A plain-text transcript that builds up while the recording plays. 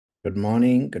Good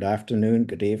morning, good afternoon,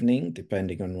 good evening,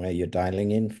 depending on where you're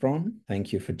dialing in from.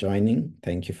 Thank you for joining.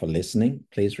 Thank you for listening.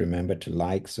 Please remember to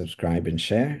like, subscribe, and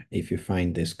share if you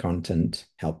find this content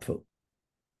helpful.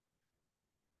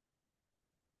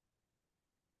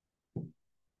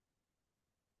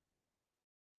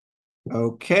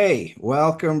 Okay,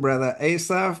 welcome, Brother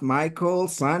Asaph, Michael,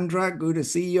 Sandra. Good to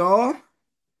see you all.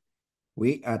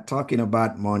 We are talking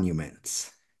about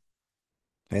monuments.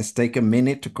 Let's take a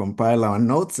minute to compile our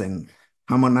notes and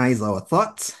harmonize our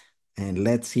thoughts, and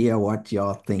let's hear what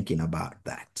you're thinking about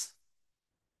that.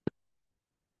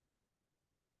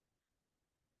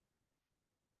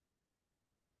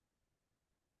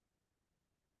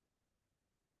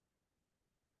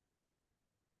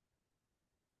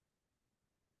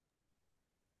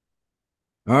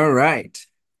 All right,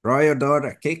 Royal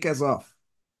Daughter, kick us off.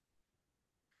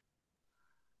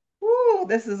 Ooh,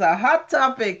 this is a hot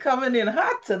topic coming in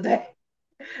hot today.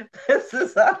 This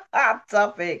is a hot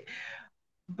topic.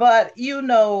 But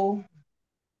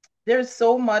there's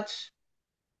so much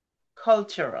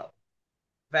cultural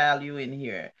value in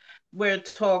here. We're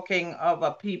talking of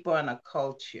a people and a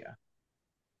culture.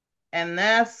 And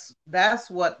that's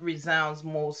what resounds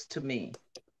most to me.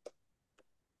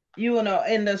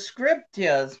 In the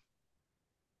scriptures,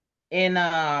 in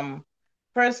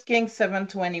First Kings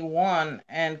 7:21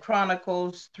 and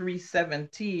Chronicles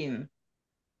 3:17,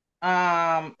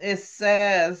 it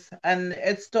says, and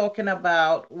it's talking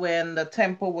about when the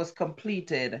temple was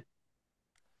completed.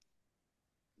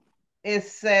 It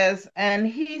says, and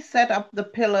he set up the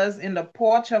pillars in the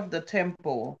porch of the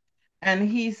temple, and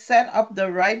he set up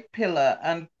the right pillar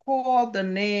and called the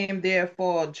name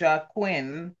therefore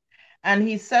Jachin, and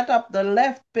he set up the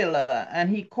left pillar and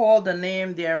he called the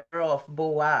name thereof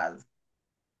Boaz.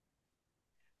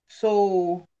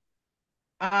 So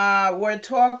we're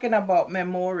talking about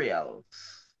memorials.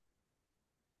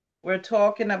 We're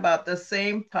talking about the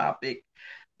same topic,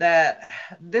 that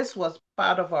this was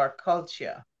part of our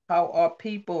culture, how our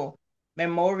people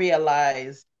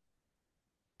memorialized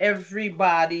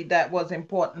everybody that was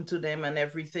important to them and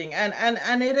everything.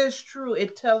 And it is true,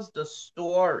 it tells the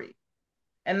story.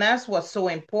 And that's what's so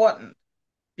important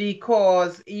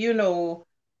because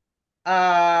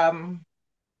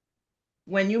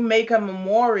when you make a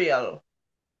memorial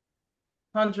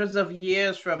hundreds of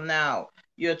years from now,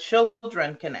 your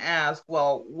children can ask,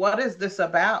 well, what is this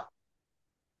about?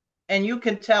 And you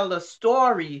can tell the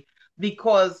story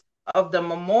because of the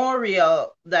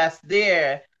memorial that's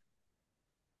there,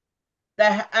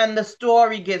 that and the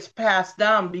story gets passed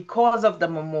down because of the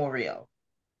memorial.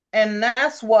 And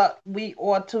that's what we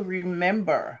ought to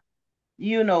remember.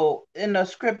 In the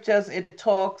scriptures it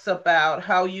talks about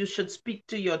how you should speak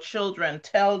to your children,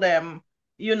 tell them,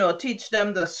 teach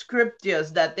them the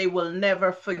scriptures that they will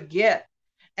never forget.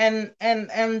 And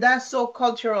that's so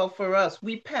cultural for us.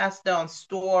 We pass down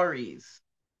stories,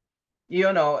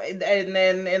 and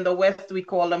then in the West we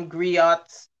call them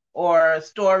griots or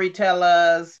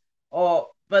storytellers,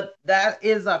 but that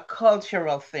is a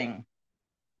cultural thing.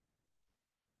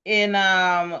 In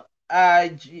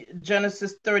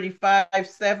Genesis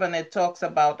 35:7, it talks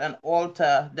about an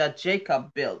altar that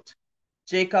Jacob built.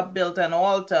 Jacob built an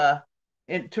altar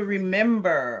to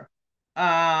remember.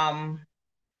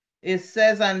 It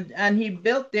says, and he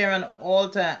built there an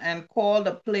altar and called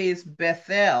the place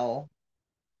Bethel,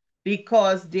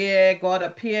 because there God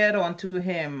appeared unto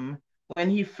him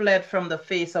when he fled from the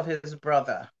face of his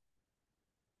brother.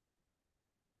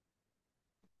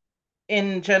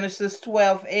 In Genesis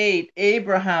 12:8,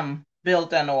 Abraham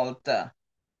built an altar.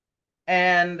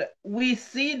 And we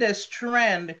see this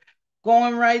trend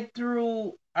going right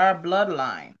through our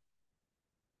bloodline.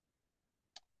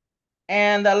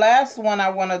 And the last one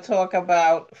I want to talk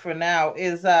about for now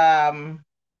is Isaiah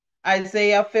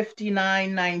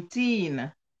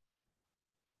 59:19,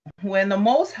 when the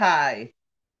Most High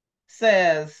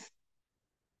says,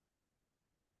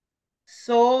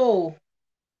 so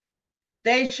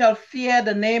they shall fear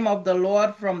the name of the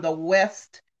Lord from the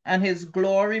west, and his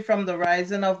glory from the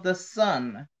rising of the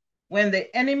sun. When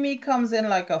the enemy comes in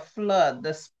like a flood,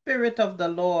 the Spirit of the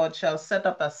Lord shall set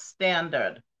up a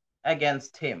standard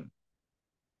against him.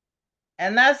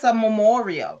 And that's a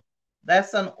memorial,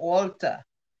 that's an altar.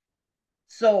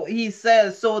 So he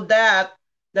says, so that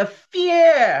the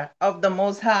fear of the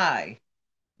Most High,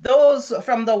 those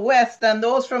from the west and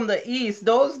those from the east,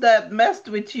 those that messed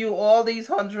with you all these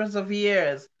hundreds of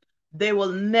years, they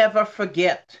will never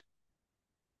forget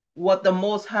what the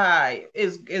Most High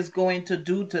is going to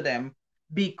do to them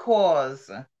because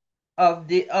of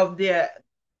their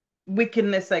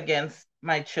wickedness against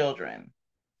my children.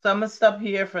 So I'm gonna stop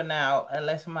here for now and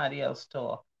let somebody else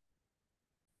talk.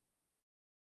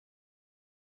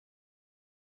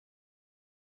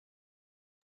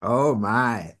 Oh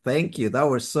my, thank you. That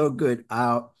was so good.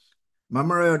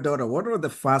 Mama Ray, daughter, what were the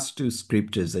first two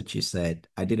scriptures that you said?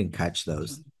 I didn't catch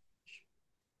those.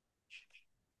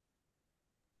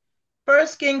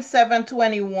 First Kings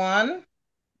 7:21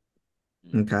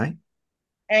 Okay.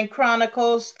 and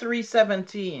Chronicles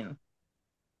 3:17.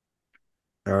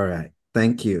 All right.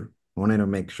 Thank you. Wanted to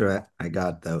make sure I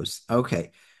got those.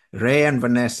 Okay. Ray and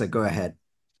Vanessa, go ahead.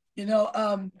 You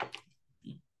know,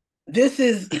 this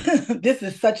is this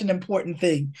is such an important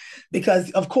thing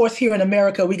because, of course, here in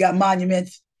America we got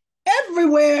monuments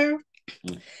everywhere,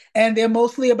 and they're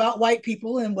mostly about white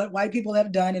people and what white people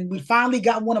have done. And we finally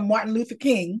got one of Martin Luther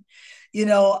King,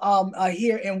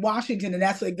 here in Washington, and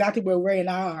that's exactly where Ray and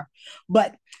I are.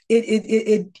 But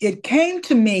it came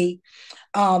to me.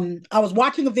 I was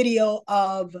watching a video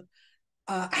of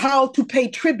how to pay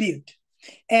tribute,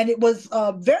 and it was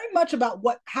very much about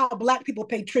how Black people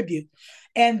pay tribute.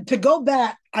 And to go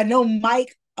back, I know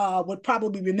Mike would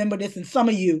probably remember this, and some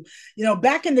of you,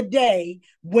 back in the day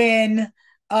when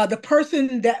the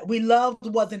person that we loved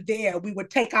wasn't there, we would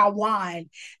take our wine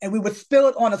and we would spill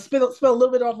a little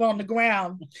bit of it on the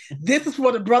ground. This is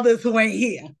for the brothers who ain't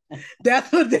here. That's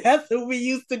what we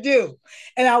used to do.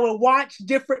 And I would watch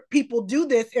different people do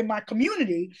this in my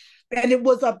community, and it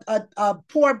was a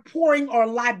pouring or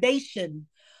libation,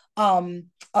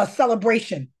 a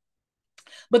celebration.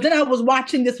 But then I was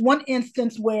watching this one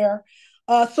instance where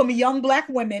some young Black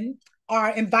women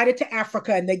are invited to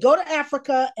Africa, and they go to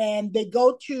Africa and they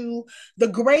go to the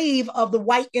grave of the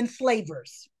white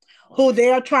enslavers who they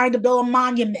are trying to build a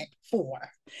monument for.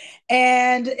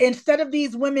 And instead of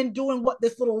these women doing what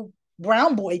this little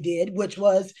brown boy did, which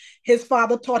was his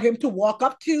father taught him to walk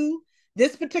up to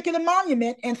this particular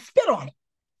monument and spit on it.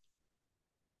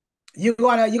 You're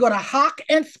gonna hock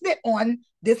and spit on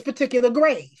this particular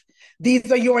grave.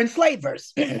 These are your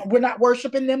enslavers. We're not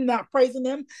worshiping them, not praising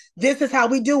them. This is how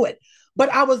we do it. But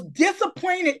I was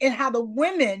disappointed in how the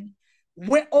women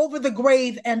went over the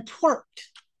grave and twerked.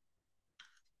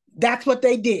 That's what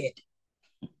they did.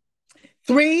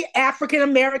 3 African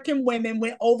American women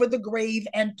went over the grave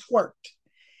and twerked.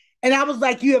 And I was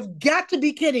like, you have got to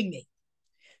be kidding me.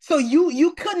 So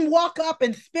you couldn't walk up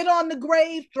and spit on the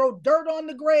grave, throw dirt on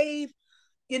the grave,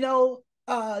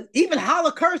 even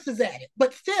holler curses at it.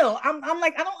 But still, I'm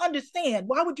like, I don't understand.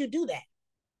 Why would you do that?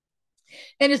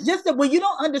 And it's just that when you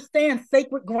don't understand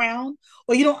sacred ground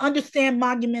or you don't understand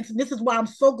monuments, and this is why I'm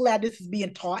so glad this is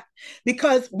being taught,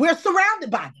 because we're surrounded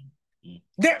by them.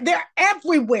 They're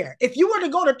everywhere. If you were to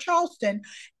go to Charleston,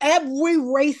 every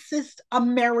racist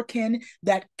American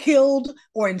that killed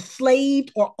or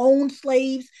enslaved or owned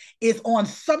slaves is on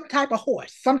some type of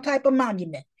horse, some type of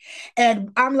monument.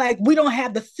 And I'm like, we don't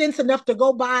have the sense enough to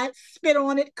go by it, spit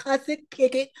on it, cuss it,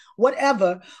 kick it,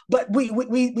 whatever. But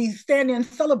we stand there and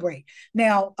celebrate.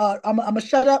 Now, I'm gonna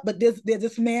shut up. But there's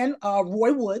this man,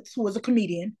 Roy Woods, who is a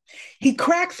comedian. He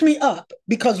cracks me up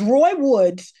because Roy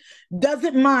Woods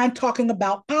doesn't mind talking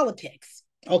about politics.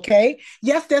 Okay.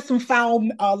 Yes, there's some foul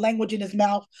language in his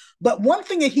mouth, but one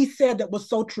thing that he said that was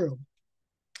so true.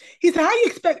 He said, "How do you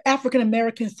expect African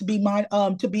Americans to be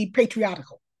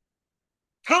patriotical?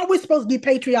 How are we supposed to be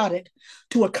patriotic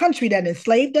to a country that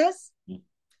enslaved us,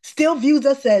 still views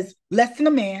us as less than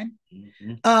a man?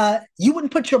 You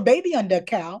wouldn't put your baby under a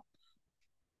cow,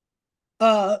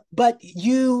 but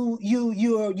you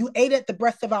ate at the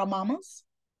breast of our mamas.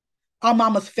 Our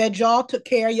mamas fed y'all, took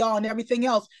care of y'all, and everything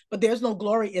else, but there's no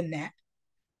glory in that.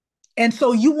 And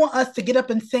so you want us to get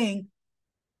up and sing,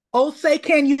 'Oh, say,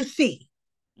 can you see?'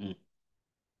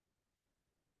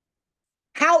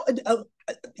 How?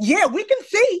 Yeah, we can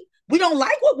see. We don't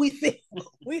like what we see.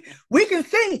 We can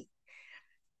see.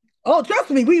 Oh, trust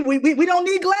me, we don't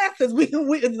need glasses.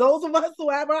 Those of us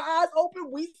who have our eyes open,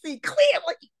 we see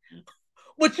clearly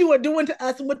what you are doing to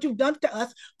us and what you've done to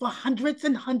us for hundreds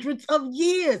and hundreds of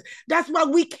years. That's why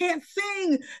we can't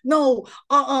sing no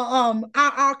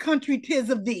our country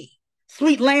 'tis of thee.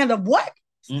 Sweet land of what?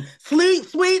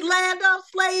 Sweet land of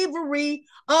slavery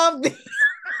of the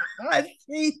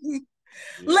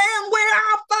land where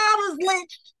our fathers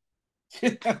lynched.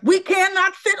 We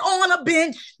cannot sit on a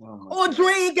bench or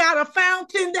drink out a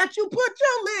fountain that you put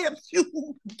your lips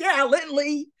to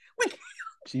gallantly.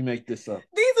 She make this up.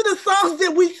 These are the songs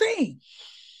that we sing.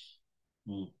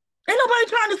 Ain't nobody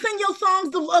trying to sing your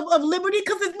songs of liberty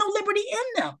because there's no liberty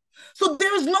in them. So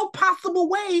there is no possible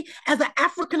way as an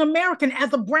African American,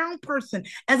 as a brown person,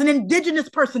 as an indigenous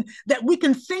person that we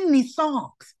can sing these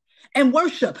songs and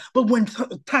worship. But when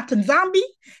Tatanzambi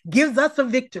gives us a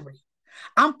victory,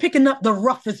 I'm picking up the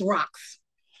roughest rocks.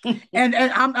 And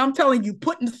I'm telling you,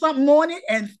 putting something on it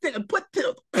and put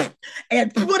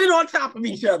it on top of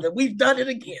each other. We've done it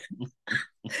again.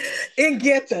 In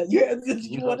Geta,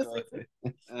 you want to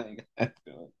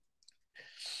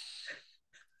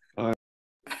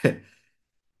say?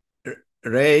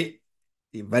 Ray,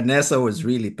 Vanessa was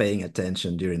really paying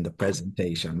attention during the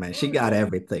presentation, man. She got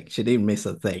everything. She didn't miss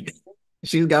a thing.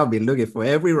 She's got to be looking for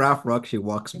every rough rock she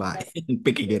walks by and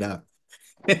picking it up.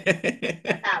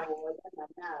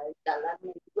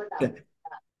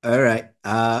 All right.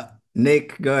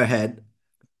 Nick, go ahead.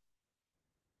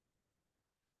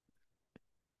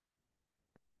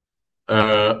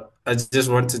 I just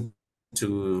wanted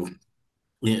to,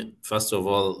 first of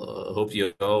all, hope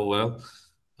you're all well,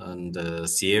 and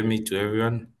CME to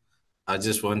everyone. I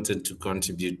just wanted to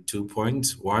contribute 2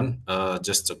 points. One,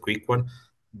 just a quick one.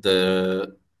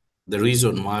 The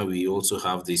reason why we also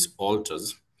have these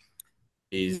altars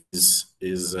is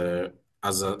as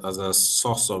a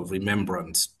source of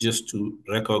remembrance, just to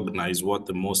recognize what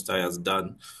the Most High has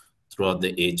done throughout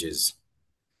the ages,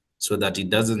 so that it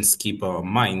doesn't skip our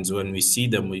minds. When we see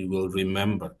them, we will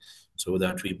remember, so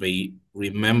that we may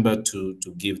remember to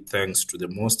give thanks to the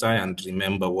Most High and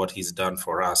remember what He's done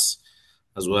for us,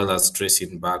 as well as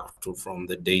tracing back from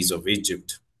the days of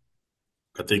Egypt.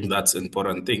 I think that's an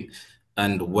important thing.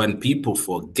 And when people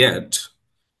forget,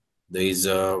 there is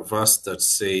a verse that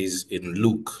says in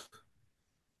Luke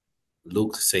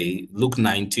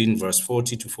 19, verse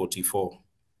 40 to 44.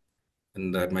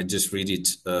 And I might just read it.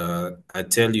 I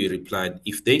tell you, he replied,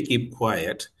 if they keep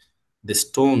quiet, the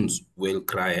stones will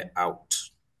cry out.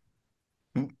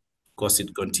 Of course,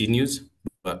 it continues,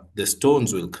 but the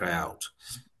stones will cry out.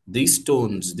 These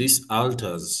stones, these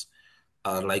altars,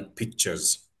 are like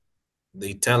pictures.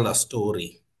 They tell a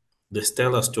story. They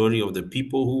tell a story of the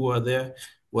people who were there,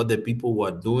 what the people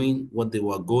were doing, what they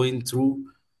were going through,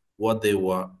 what they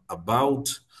were about.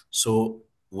 So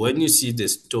when you see the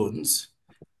stones,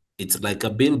 it's like a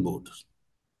billboard.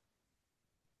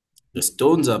 The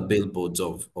stones are billboards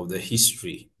of the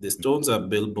history. The stones are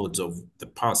billboards of the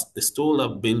past. The stones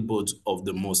are billboards of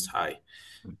the Most High.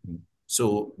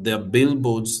 So they're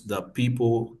billboards that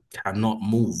people cannot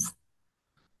move.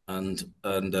 And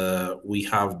we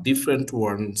have different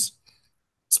ones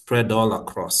spread all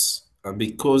across. And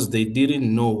because they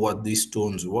didn't know what these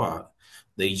stones were,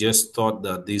 they just thought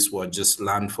that these were just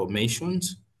land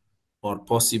formations, or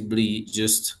possibly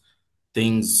just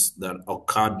things that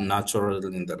occurred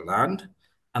naturally in the land.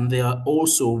 And they are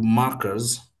also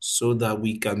markers so that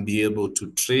we can be able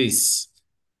to trace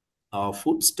our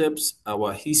footsteps,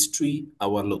 our history,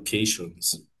 our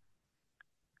locations.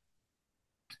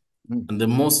 And the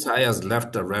Most High has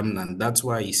left a remnant. That's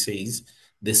why he says,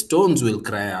 the stones will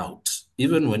cry out.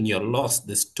 Even when you're lost,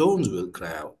 the stones will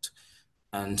cry out.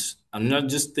 And I'm not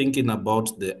just thinking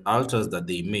about the altars that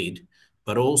they made,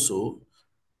 but also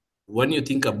when you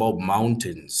think about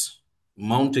mountains,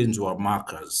 mountains were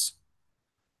markers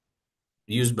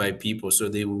used by people. So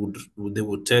they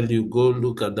would tell you, go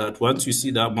look at that. Once you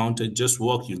see that mountain, just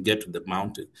walk, you get to the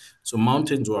mountain. So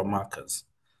mountains were markers.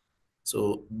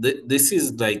 So this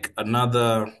is like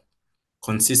another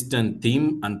consistent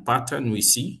theme and pattern we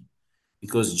see,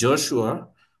 because Joshua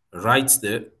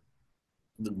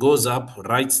goes up,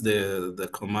 writes the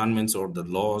commandments or the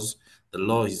laws, the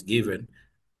law is given,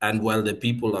 and while the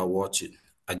people are watching.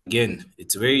 Again,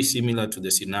 it's very similar to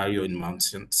the scenario in Mount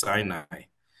Sinai,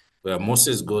 where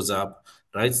Moses goes up,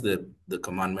 writes the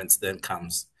commandments, then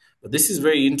comes. But this is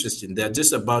very interesting. They're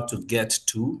just about to get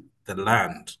to the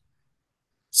land.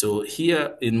 So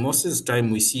here in Moses' time,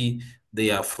 we see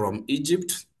they are from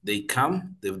Egypt. They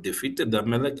come, they've defeated the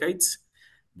Amalekites.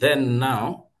 Then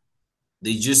now,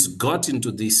 they just got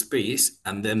into this space,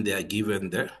 and then they are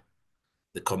given the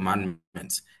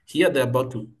commandments. Here they're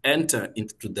about to enter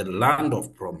into the land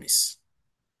of promise.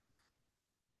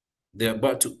 They're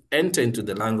about to enter into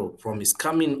the land of promise,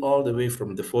 coming all the way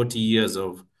from the 40 years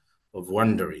of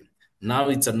wandering. Now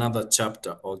it's another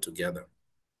chapter altogether.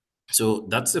 So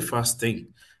that's the first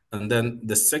thing. And then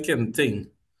the second thing,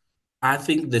 I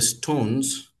think the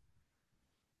stones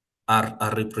are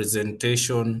a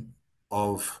representation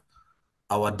of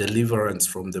our deliverance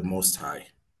from the Most High.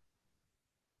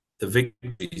 The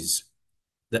victories,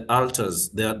 the altars,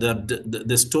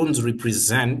 the stones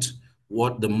represent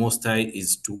what the Most High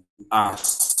is to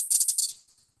us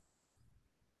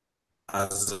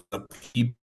as a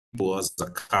people, as a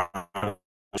culture.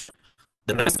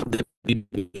 The rest of the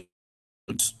people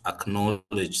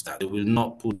acknowledge that. They will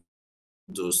not put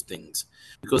those things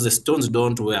because the stones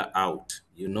don't wear out,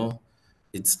 you know.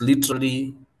 It's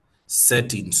literally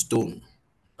set in stone,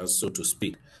 so to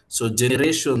speak. So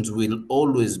generations will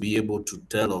always be able to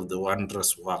tell of the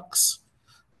wondrous works.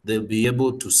 They'll be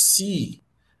able to see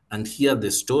and hear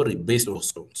the story based on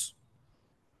stones.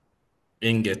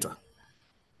 Ingeta.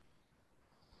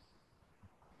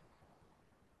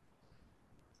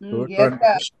 Good Get one.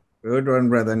 that. Good one,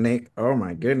 Brother Nick. Oh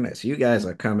my goodness, you guys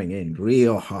are coming in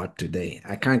real hot today.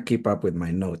 I can't keep up with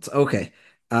my notes. Okay.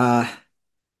 As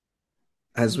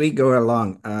we go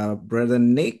along, Brother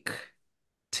Nick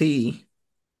T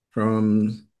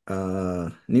from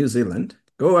New Zealand,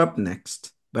 go up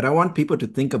next. But I want people to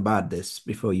think about this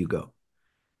before you go.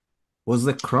 Was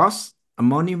the cross a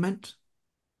monument?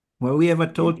 Were we ever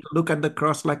told to look at the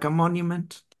cross like a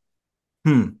monument?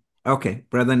 Okay,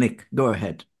 Brother Nick, go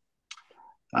ahead.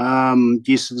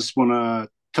 Yes, I just want to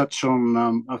touch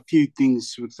on a few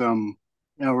things with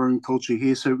our own culture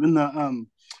here. So in the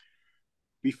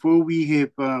before we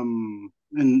have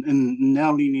in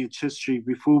our lineage history,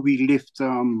 before we left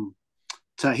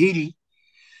Tahiti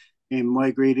and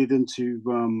migrated into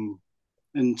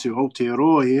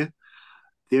Aotearoa here,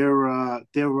 there are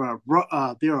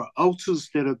altars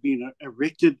that have been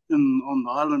erected on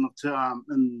the island of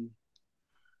in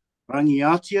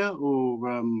Rangiatia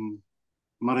or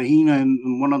Marahina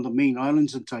in one of the main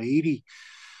islands in Tahiti.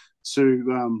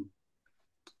 So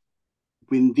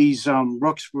when these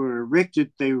rocks were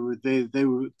erected, they were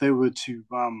to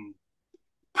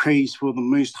praise for the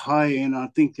Most High, and I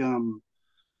think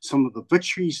some of the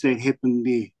victories that happened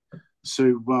there.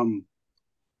 So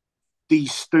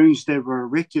these stones that were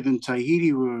erected in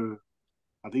Tahiti were,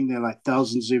 I think they're like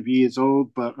thousands of years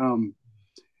old, but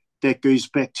that goes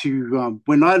back to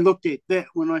when I looked at that,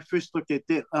 when I first looked at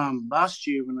that last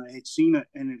year when I had seen it,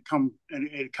 and it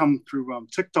had come through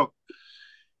TikTok,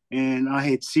 and I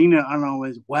had seen it, and I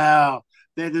was, wow,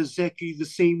 that is exactly the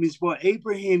same as what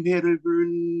Abraham had over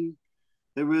in.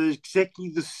 They were exactly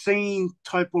the same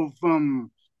type of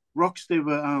rocks that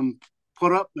were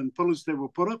put up and pillars that were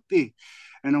put up there,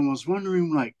 and I was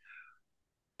wondering, like,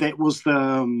 that was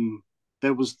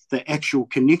the actual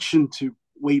connection to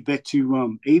way back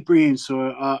to Abraham. So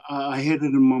I had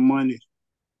it in my mind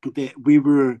that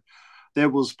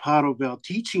that was part of our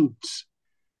teachings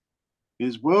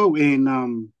as well.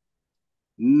 And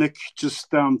Nick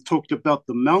just talked about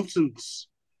the mountains,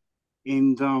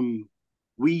 and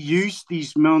we use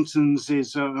these mountains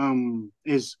as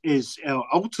our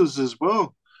altars as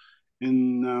well.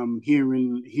 And here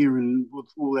in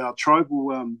with all our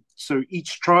tribal, so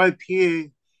each tribe here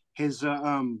has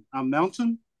a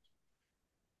mountain,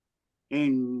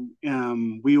 and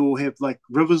we all have like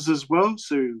rivers as well.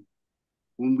 So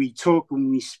when we talk, when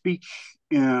we speak,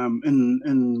 and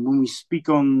when we speak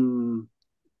on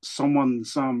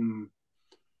someone's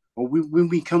when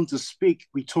we come to speak,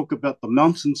 we talk about the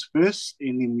mountains first,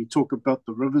 and then we talk about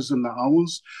the rivers and the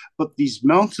owls. But these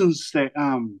mountains that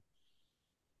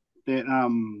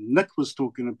Nick was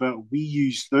talking about, we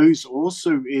use those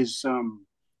also as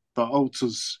the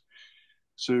altars.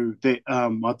 So that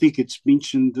I think it's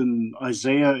mentioned in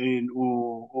Isaiah and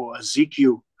or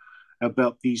Ezekiel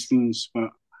about these things,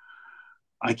 but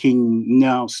I can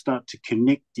now start to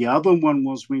connect. The other one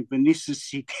was when Vanessa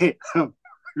said that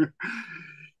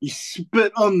you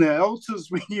spit on the altars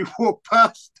when you walk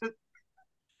past it.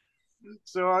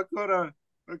 So I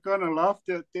kind of laughed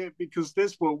at that, because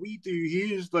that's what we do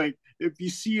here. Is like, if you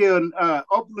see an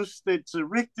obelisk that's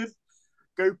erected,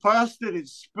 go past it and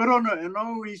spit on it. And I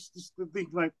always just think,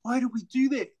 like, why do we do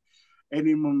that? And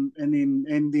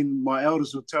then my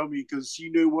elders will tell me, because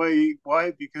you know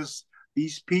why? Because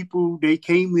these people, they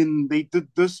came in, they did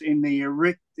this, and they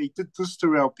did this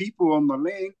to our people on the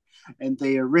land, and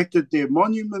they erected their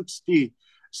monuments there.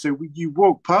 So when you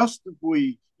walk past the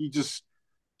boy, you just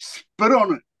spit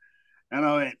on it. And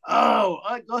I went, oh,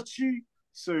 I got you.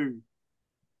 So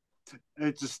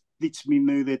it just lets me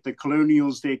know that the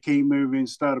colonials that came over and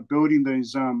started building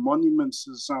those monuments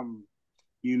is,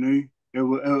 you know,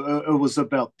 it was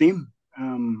about them,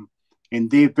 and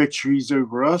their victories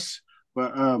over us.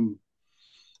 But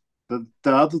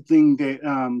the other thing that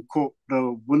caught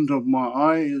the wind of my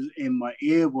eye and my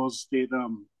ear was that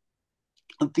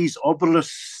these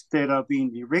obelisks that are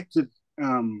being erected,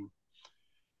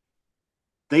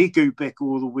 they go back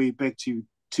all the way back to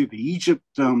the Egypt,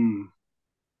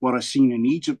 what I seen in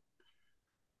Egypt.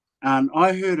 And I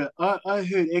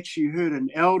actually heard an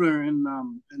elder in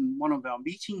one of our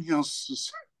meeting houses,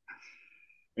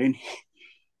 and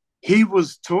he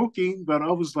was talking, but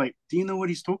I was like, "Do you know what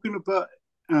he's talking about?"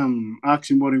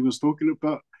 Asking what he was talking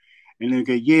about, and they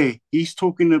go, "Yeah, he's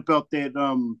talking about that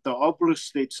the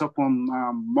obelisk that's up on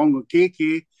Maunga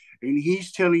Keke, and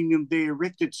he's telling them they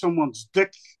erected someone's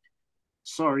dick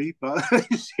sorry, but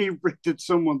he erected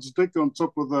someone's dick on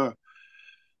top of the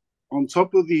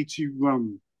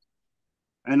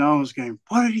and I was going,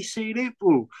 what did he say that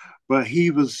for? But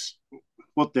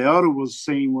what the elder was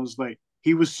saying was like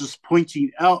he was just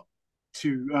pointing out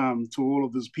to all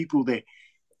of his people that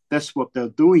that's what they're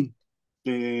doing.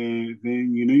 They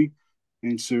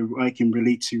and so I can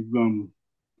relate to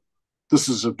this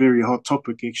is a very hot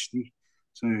topic actually.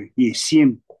 So yeah,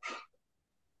 Siem.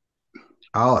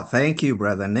 Oh, thank you,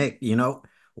 brother Nick.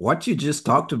 What you just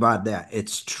talked about there,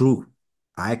 it's true.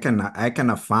 I can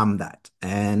affirm that.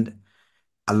 And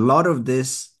a lot of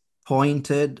this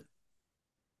pointed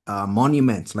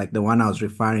monuments, like the one I was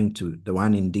referring to, the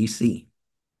one in DC,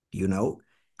 you know,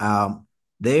 um,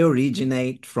 they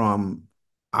originate from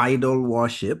idol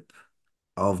worship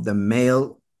of the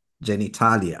male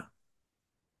genitalia.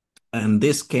 And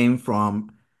this came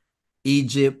from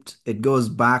Egypt. It goes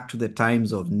back to the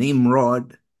times of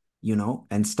Nimrod,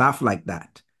 and stuff like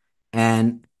that.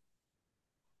 And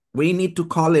we need to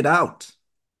call it out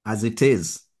as it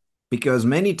is, because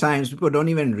many times people don't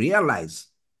even realize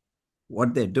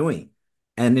what they're doing.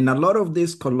 And in a lot of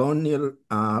these colonies,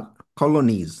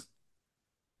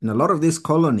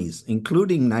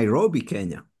 including Nairobi,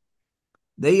 Kenya,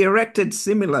 they erected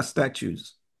similar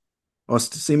statues or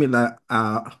similar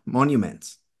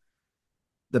monuments.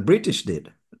 The British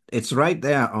did. It's right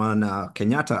there on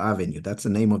Kenyatta Avenue. That's the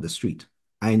name of the street.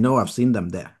 I know I've seen them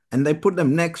there. And they put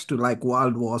them next to like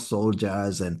World War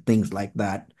soldiers and things like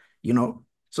that,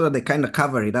 so they kind of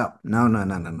cover it up. No, no,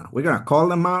 no, no, no. We're going to call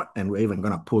them out and we're even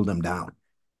going to pull them down.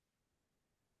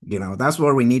 That's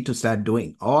what we need to start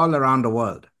doing all around the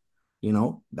world.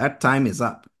 That time is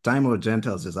up. Time of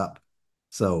Gentiles is up.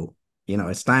 So,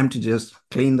 it's time to just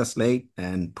clean the slate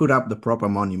and put up the proper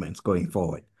monuments going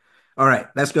forward. All right,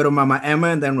 let's go to Mama Emma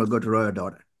and then we'll go to Royal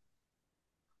Daughter.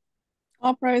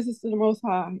 All praises to the Most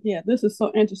High. Yeah, this is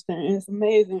so interesting. It's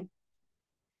amazing.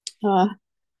 Some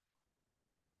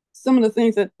of the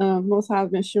things that Most High has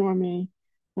been showing me,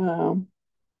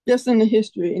 just in the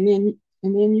history, and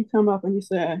then you come up and you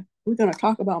say we're going to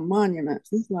talk about monuments.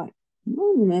 It's like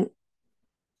monument.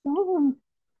 Oh,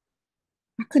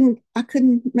 I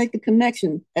couldn't make the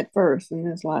connection at first, and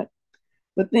it's like,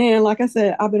 but then, like I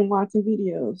said, I've been watching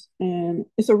videos, and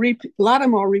it's a repeat. A lot of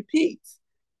them are repeats.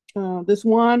 This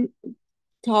one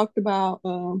talked about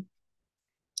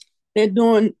they're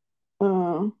doing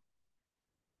uh,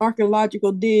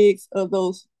 archaeological digs of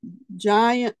those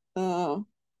giant what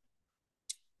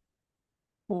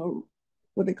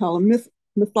they call them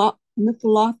mytholo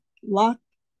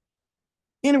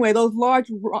anyway, those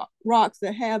large rocks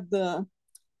that have the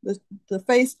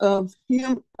face of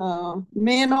him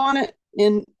man on it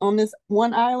in on this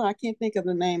one island. I can't think of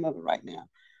the name of it right now.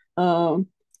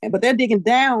 But they're digging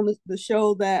down to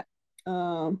show that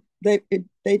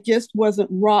they just wasn't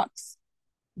rocks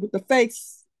with the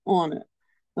face on it.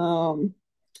 And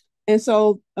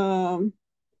so and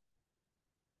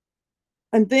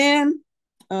then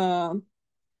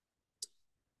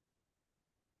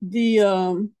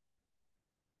the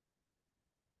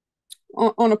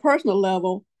on a personal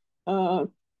level,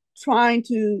 trying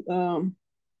to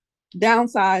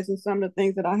downsize in some of the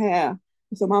things that I have.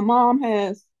 So my mom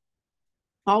has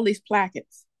all these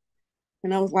plackets,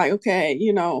 and I was like, okay,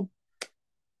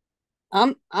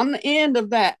 I'm the end of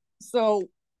that. So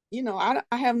I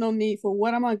have no need for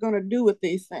what am I going to do with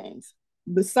these things.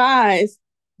 Besides,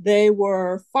 they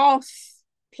were false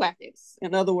plackets,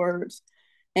 in other words.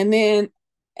 And then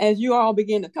as you all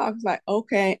begin to talk, it's like,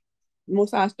 okay,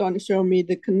 Mosiah starting to show me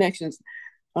the connections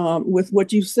with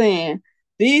what you're saying.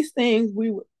 These things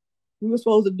we were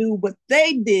supposed to do what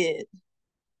they did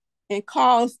and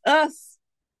cause us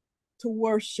to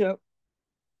worship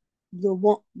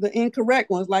the incorrect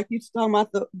ones, like you talking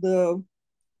about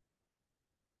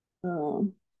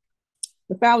um,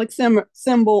 the phallic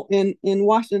symbol in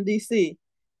Washington D.C.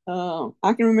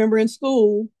 I can remember in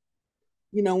school,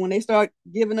 when they start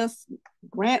giving us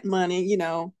grant money,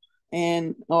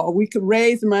 and we could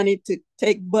raise money to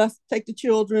take the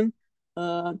children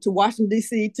to Washington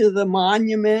D.C. to the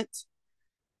monument,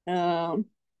 and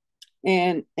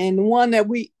the one that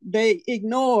they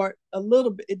ignored a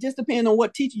little bit. It just depends on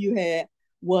what teacher you had.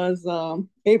 Was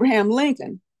Abraham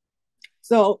Lincoln.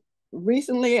 So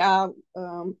recently, I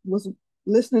was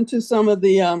listening to some of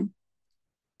the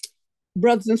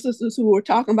brothers and sisters who were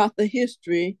talking about the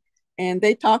history, and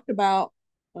they talked about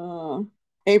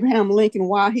Abraham Lincoln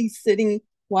while he's the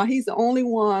only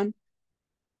one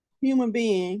human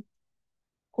being,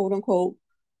 quote unquote,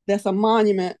 that's a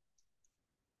monument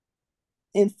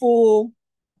in full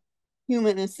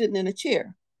human and sitting in a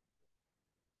chair.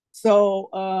 So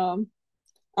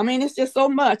I mean, it's just so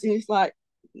much. And it's like,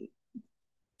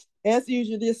 as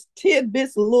usual, just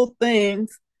tidbits of little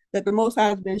things that the Most High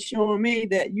has been showing me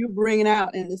that you're bringing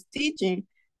out in this teaching,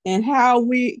 and how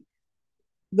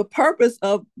the purpose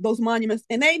of those monuments.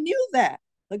 And they knew that.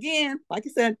 Again, like I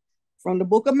said, from the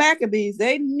book of Maccabees,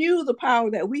 they knew the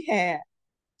power that we had.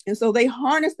 And so they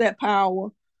harnessed that power.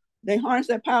 They harnessed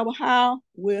that power how?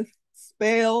 With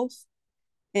spells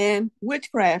and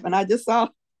witchcraft. And I just saw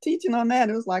teaching on that.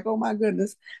 It was like, oh my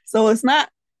goodness. So it's not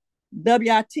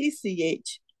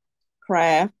WITCH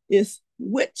craft, it's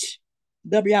witch,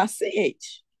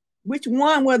 WICH. Which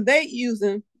one were they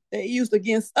using? They used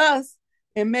against us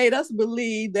and made us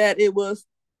believe that it was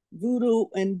voodoo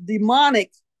and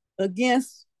demonic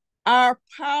against our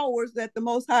powers that the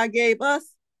Most High gave us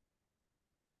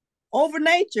over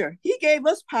nature. He gave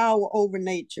us power over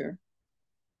nature,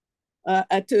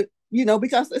 to,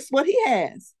 because it's what he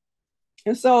has.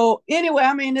 And so anyway,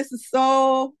 I mean, this is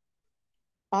so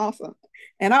awesome.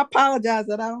 And I apologize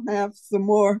that I don't have some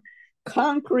more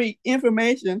concrete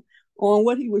information on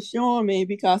what he was showing me,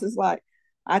 because it's like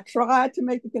I tried to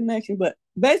make the connection, but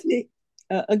basically,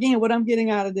 again, what I'm getting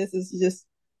out of this is just,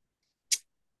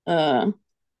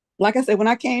 like I said, when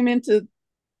I came into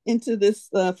this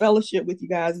fellowship with you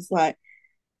guys, it's like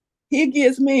he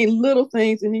gives me little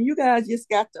things, and then you guys just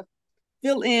got to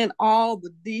fill in all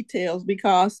the details,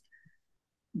 because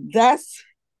that's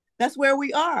where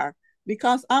we are.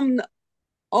 Because I'm the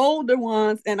older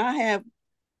ones, and I have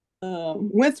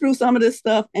went through some of this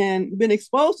stuff and been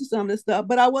exposed to some of this stuff,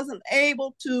 but I wasn't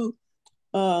able to,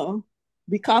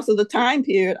 because of the time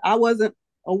period, I wasn't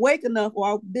awake enough,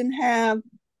 or I didn't have,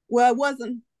 well, it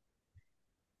wasn't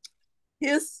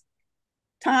his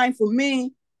time for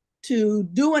me to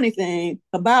do anything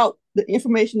about the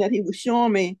information that he was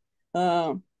showing me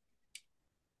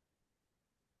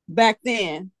back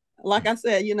then. Like I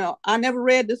said, I never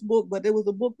read this book, but it was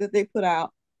a book that they put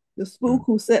out, The Spook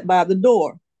Who Sat by the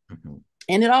Door. Mm-hmm.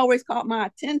 And it always caught my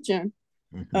attention,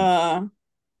 mm-hmm.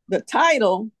 The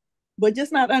title, but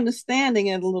just not understanding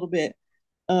it a little bit.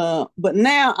 But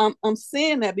now I'm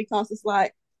seeing that, because it's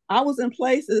like I was in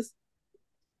places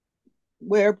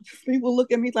where people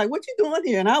look at me like, what you doing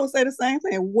here? And I would say the same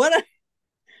thing.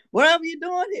 Whatever you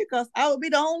doing here? Because I would be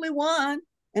the only one,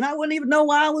 and I wouldn't even know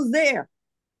why I was there.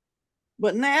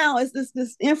 But now it's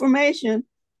this information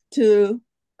to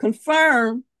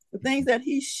confirm the things that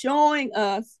he's showing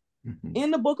us, mm-hmm.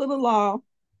 in the book of the law,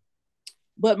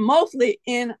 but mostly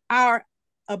in our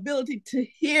ability to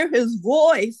hear his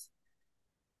voice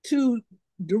to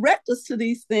direct us to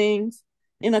these things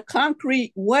in a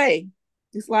concrete way.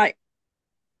 It's like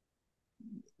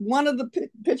one of the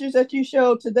pictures that you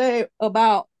showed today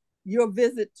about your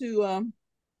visit to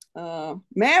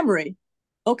Mamre.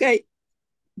 Okay,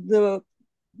 the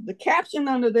caption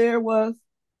under there was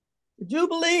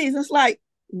Jubilees. It's like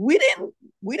we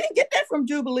didn't get that from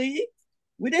Jubilees.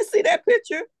 We didn't see that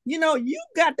picture. You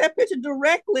got that picture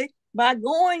directly by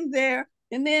going there,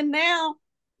 and then now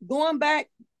going back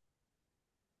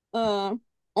on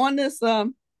this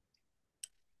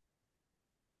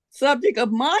subject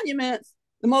of monuments.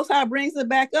 The Most High brings it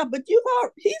back up, but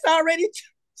he's already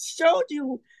showed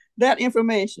you that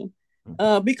information,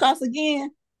 because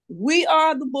again, we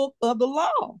are the book of the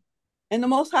law, and the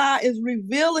Most High is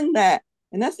revealing that.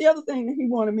 And that's the other thing that he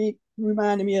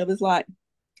reminded me of, is like,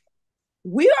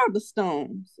 we are the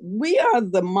stones, we are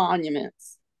the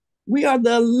monuments, we are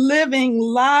the living,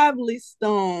 lively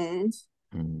stones,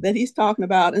 mm-hmm. that he's talking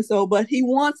about. And so, but he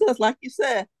wants us, like you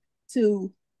said,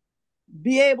 to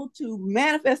be able to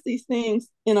manifest these things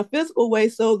in a physical way,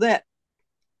 so that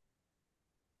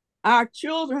our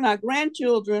children, our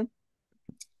grandchildren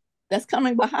that's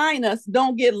coming behind us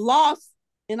don't get lost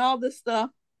in all this stuff,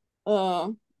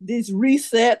 these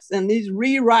resets and these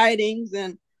rewritings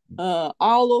and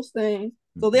all those things.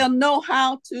 So they'll know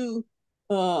how to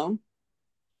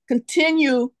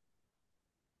continue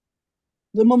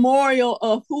the memorial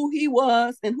of who he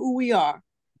was and who we are.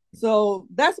 So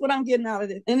that's what I'm getting out of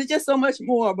it. And it's just so much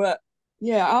more. But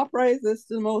yeah, I'll praise this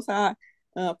to the Most High.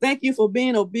 Thank you for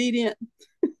being obedient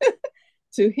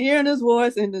to hearing his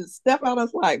voice and to step out.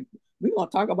 Us like, we're going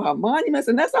to talk about monuments.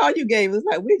 And that's all you gave us.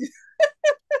 Like, we just,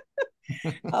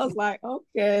 I was like,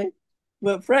 okay.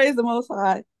 But praise the Most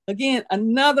High. Again,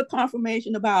 another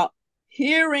confirmation about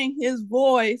hearing his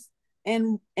voice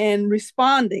and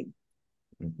responding.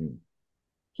 Mm-hmm.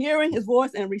 Hearing his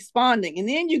voice and responding. And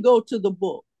then you go to the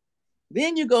book.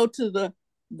 Then you go to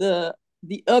the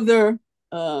other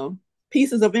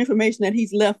pieces of information that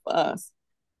he's left for us.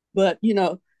 But,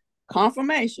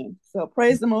 confirmation. So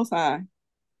praise the Most High.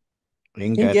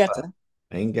 Ingeta.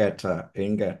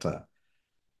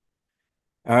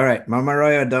 All right, Mama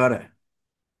Roya, daughter,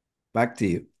 back to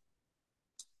you.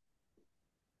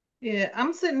 Yeah,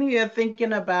 I'm sitting here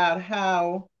thinking about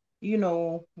how,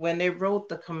 when they wrote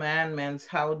the commandments,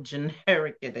 how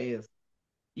generic it is.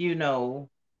 You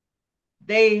know,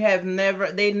 they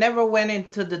never went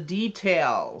into the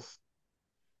details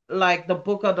like the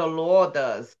book of the law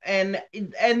does. And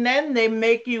then they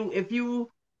make you, if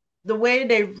you the way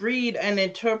they read and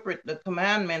interpret the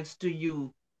commandments to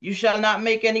you, you shall not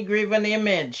make any graven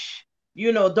image.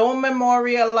 Don't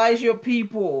memorialize your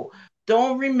people.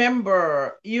 Don't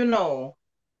remember, it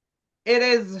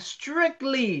is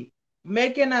strictly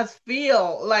making us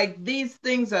feel like these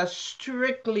things are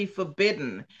strictly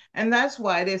forbidden. And that's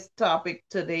why this topic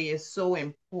today is so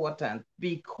important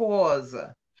because,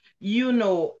 you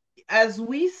know, as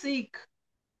we seek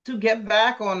to get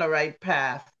back on the right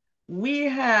path, we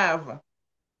have,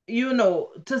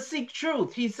 to seek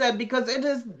truth. He said, because it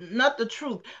is not the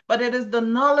truth, but it is the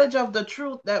knowledge of the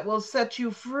truth that will set you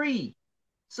free.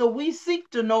 So we seek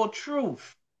to know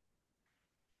truth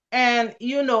and,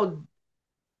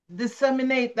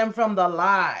 disseminate them from the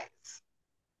lies.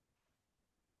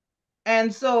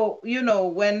 And so,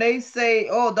 when they say,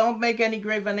 oh, don't make any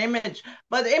graven image,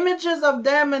 but images of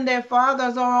them and their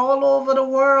fathers are all over the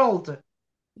world.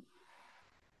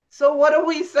 So what are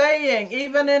we saying?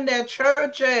 Even in their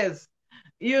churches,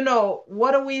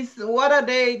 what are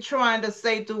they trying to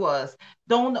say to us?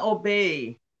 Don't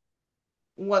obey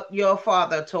what your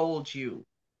father told you.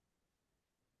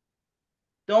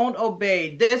 Don't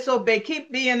obey, disobey,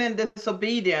 keep being in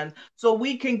disobedience so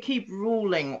we can keep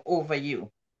ruling over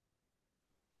you.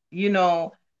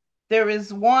 There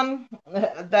is one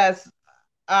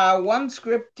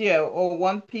scripture or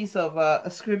one piece of a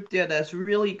scripture that's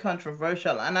really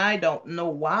controversial, and I don't know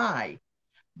why,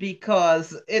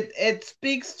 because it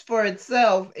speaks for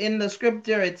itself in the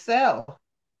scripture itself.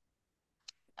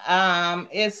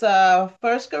 It's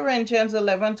 1 Corinthians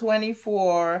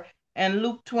 11:24 and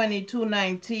Luke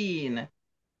 22:19.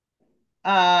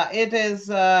 It is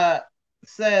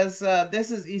says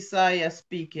this is Isaiah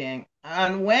speaking.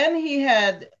 And when he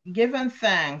had given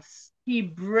thanks, he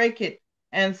brake it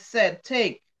and said,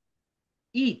 "Take,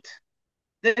 eat.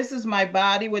 This is my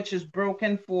body which is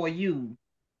broken for you.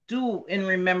 Do in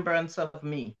remembrance of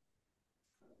me."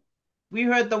 We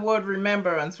heard the word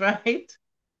remembrance, right?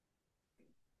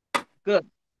 Good.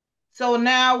 So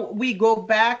now we go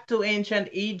back to ancient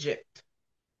Egypt,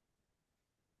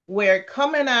 where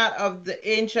coming out of the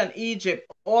ancient Egypt,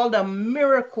 all the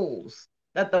miracles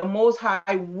that the Most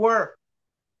High worked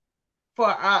for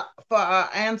our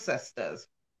ancestors.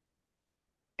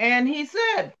 And he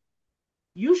said,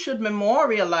 you should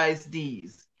memorialize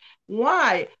these.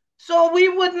 Why? So we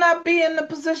would not be in the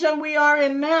position we are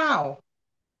in now.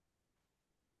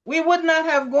 We would not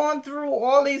have gone through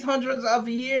all these hundreds of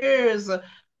years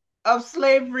of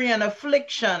slavery and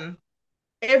affliction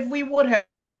if we would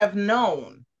have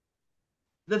known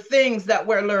the things that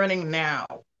we're learning now.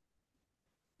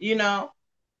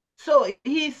 So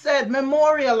he said,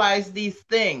 memorialize these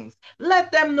things.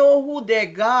 Let them know who their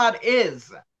God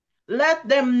is. Let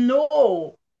them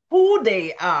know who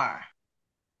they are.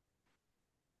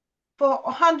 For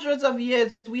hundreds of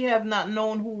years, we have not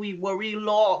known who we were. We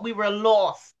were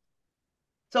lost.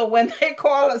 So when they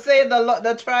say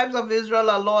the tribes of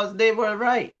Israel are lost, they were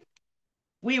right.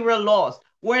 We were lost.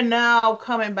 We're now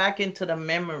coming back into the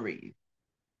memory.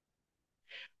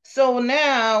 So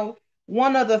now,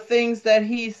 one of the things that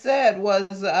he said was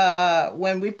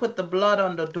when we put the blood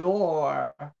on the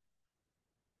door,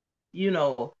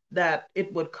 that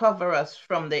it would cover us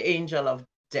from the angel of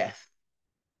death.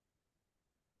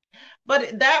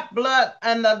 But that blood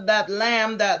and that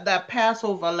lamb, that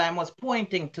Passover lamb was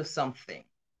pointing to something.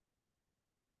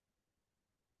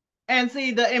 And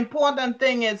see, the important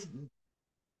thing is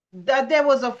that there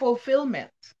was a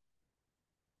fulfillment.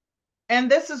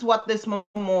 And this is what this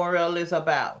memorial is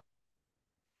about.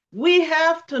 We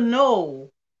have to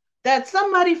know that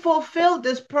somebody fulfilled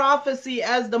this prophecy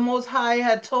as the Most High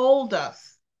had told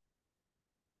us.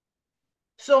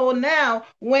 So now,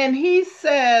 when he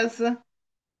says,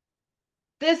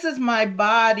 this is my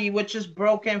body which is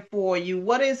broken for you,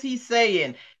 what is he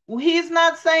saying? He's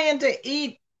not saying to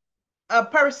eat a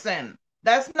person.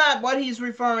 That's not what he's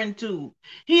referring to.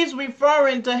 He's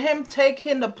referring to him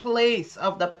taking the place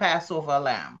of the Passover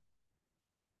lamb.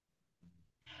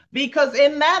 Because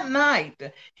in that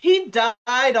night, he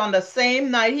died on the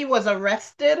same night. He was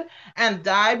arrested and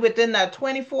died within that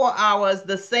 24 hours,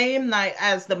 the same night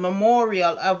as the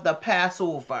memorial of the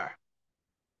Passover.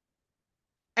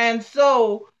 And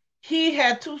so he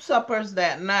had two suppers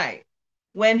that night.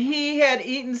 When he had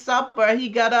eaten supper, he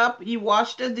got up, he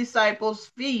washed the disciples'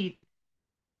 feet,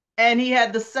 and he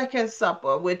had the second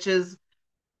supper, which is,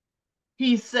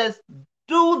 he says,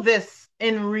 do this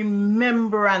in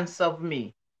remembrance of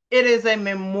me. It is a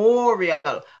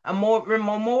memorial.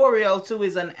 Memorial too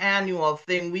is an annual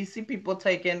thing. We see people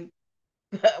taking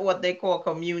what they call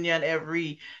communion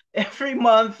every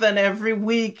month and every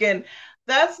week, and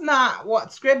that's not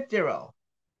what scriptural.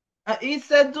 He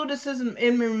said, do this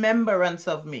in remembrance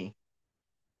of me,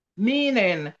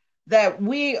 meaning that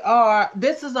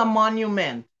this is a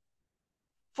monument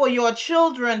for your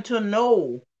children to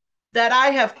know that I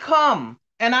have come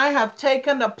and I have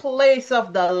taken the place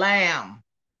of the lamb,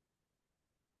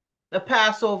 the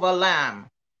Passover lamb.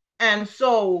 And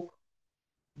so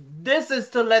this is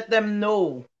to let them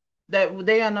know that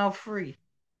they are now free.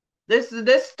 This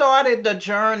started the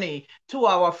journey to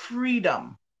our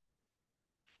freedom.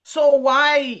 So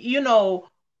why,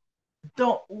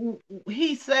 don't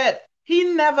he said he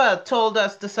never told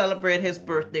us to celebrate his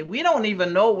birthday. We don't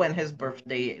even know when his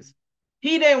birthday is.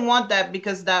 He didn't want that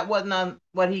because that wasn't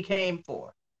what he came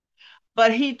for.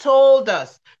 But he told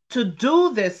us to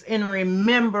do this in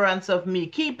remembrance of me.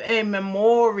 Keep a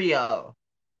memorial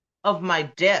of my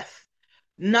death,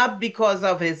 not because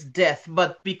of his death,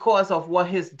 but because of what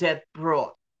his death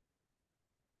brought.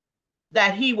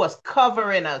 That he was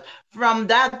covering us. From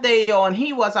that day on,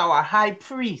 he was our high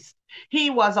priest. He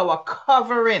was our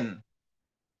covering.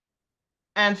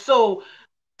 And so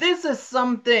this is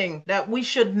something that we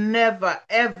should never,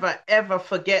 ever, ever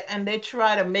forget. And they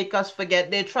try to make us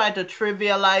forget. They try to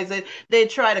trivialize it. They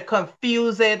try to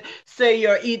confuse it. Say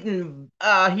you're eating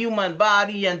human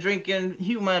body and drinking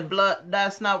human blood.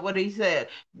 That's not what he said.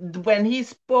 When he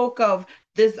spoke of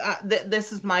this,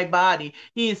 this is my body,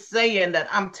 he's saying that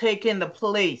I'm taking the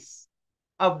place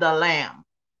of the lamb.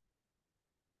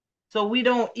 So we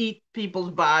don't eat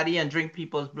people's body and drink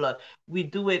people's blood. We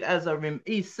do it as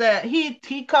he said,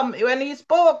 he come when he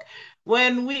spoke,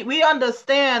 when we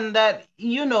understand that,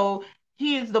 he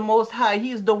is the most high,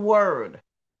 he's the word.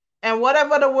 And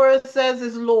whatever the word says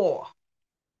is law.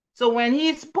 So when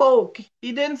he spoke,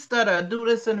 he didn't stutter, do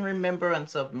this in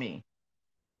remembrance of me.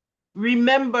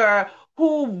 Remember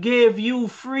who gave you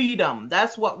freedom.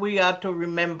 That's what we are to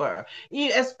remember.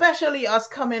 Especially us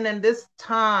coming in this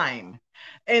time,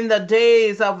 in the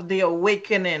days of the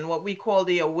awakening, what we call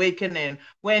the awakening,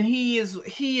 when he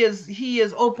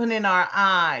is opening our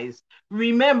eyes.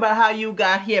 Remember how you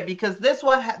got here, because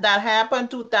that happened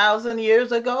 2,000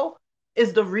 years ago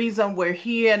is the reason we're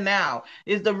here now.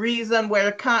 Is the reason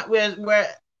where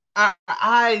our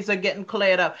eyes are getting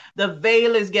cleared up. The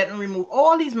veil is getting removed.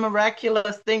 All these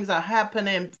miraculous things are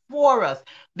happening for us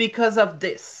because of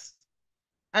this.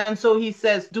 And so he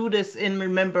says, do this in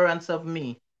remembrance of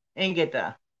me.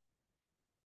 Ingeta.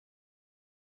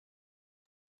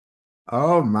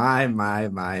 Oh, my, my,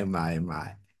 my, my,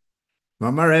 my.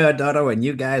 Mama Ray daughter, when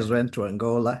you guys went to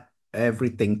Angola,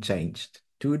 everything changed.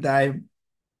 Tuda,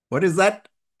 what is that?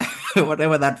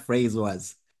 Whatever that phrase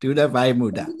was. Tuda vai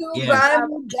muda. Tudo Yes, vai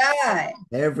mudar.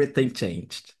 everything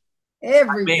changed. I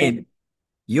Everything. mean,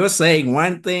 you're saying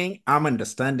one thing, I'm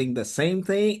understanding the same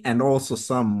thing, and also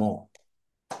some more.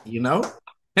 You know?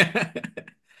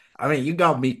 I mean, you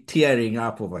got me tearing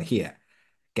up over here.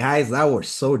 Guys, that was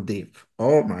so deep.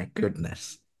 Oh my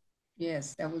goodness.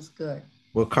 Yes, that was good.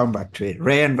 We'll come back to it.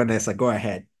 Ray and Vanessa, go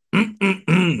ahead.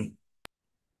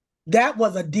 That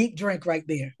was a deep drink right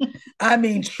there. I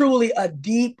mean, truly a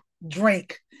deep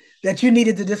drink that you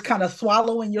needed to just kind of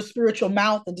swallow in your spiritual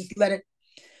mouth and just let it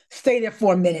stay there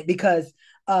for a minute, because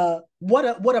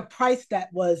what a price that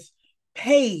was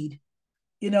paid,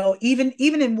 even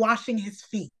in washing his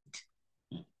feet.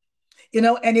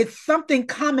 And it's something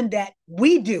common that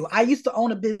we do. I used to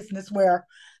own a business where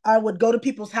I would go to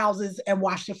people's houses and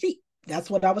wash their feet. That's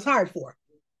what I was hired for.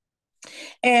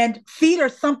 And feet are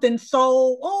something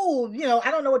so, I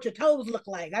don't know what your toes look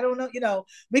like. I don't know,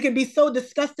 we can be so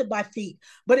disgusted by feet.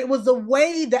 But it was a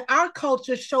way that our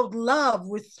culture showed love,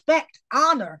 respect,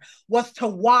 honor, was to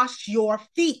wash your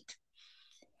feet.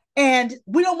 And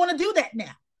we don't want to do that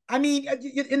now. I mean,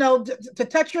 to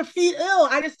touch your feet,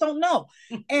 I just don't know.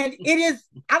 And it is,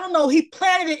 I don't know, he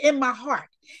planted it in my heart.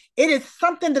 It is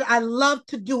something that I love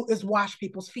to do, is wash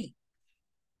people's feet.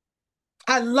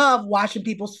 I love washing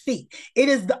people's feet. It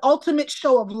is the ultimate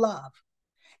show of love.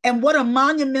 And what a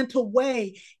monumental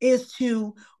way is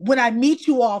to, when I meet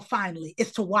you all finally,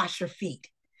 is to wash your feet.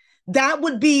 That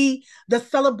would be the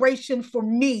celebration for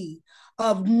me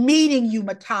of meeting you,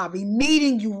 Matavi,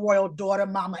 meeting you, royal daughter,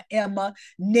 Mama Emma,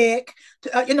 Nick,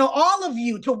 all of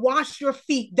you to wash your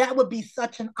feet. That would be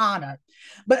such an honor.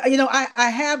 But, I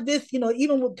have this,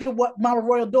 even to what Mama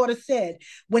Royal Daughter said,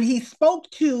 when he spoke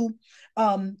to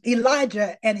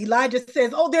Elijah, and Elijah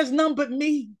says, oh, there's none but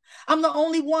me. I'm the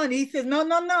only one. He says, no,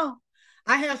 no, no.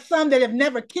 I have some that have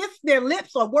never kissed their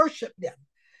lips or worshiped them,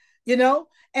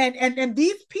 and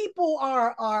these people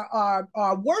are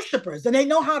worshipers, and they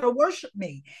know how to worship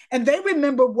me, and they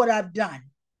remember what I've done.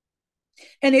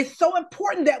 And it's so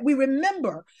important that we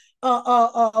remember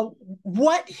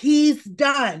what he's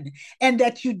done, and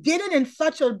that you did it in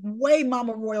such a way,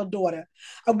 Mama Royal Daughter.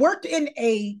 I worked in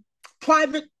a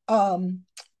private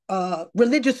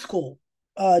religious school,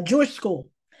 Jewish school,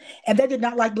 and they did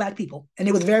not like Black people. And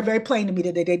it was very, very plain to me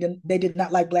that they did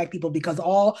not like Black people, because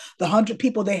all the 100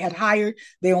 people they had hired,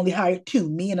 they only hired 2,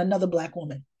 me and another Black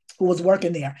woman who was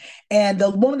working there. And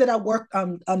the woman that I worked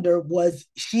under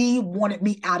she wanted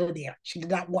me out of there. She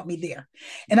did not want me there.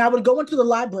 And I would go into the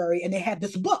library, and they had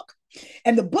this book.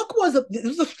 And the book it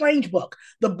was a strange book.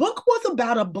 The book was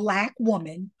about a Black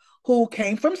woman who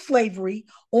came from slavery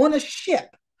on a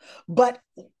ship. But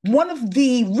one of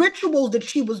the rituals that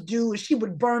she would do is she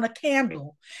would burn a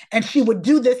candle, and she would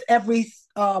do this every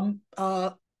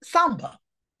samba.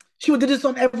 She would do this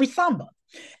on every samba.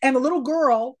 And the little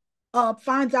girl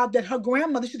finds out that her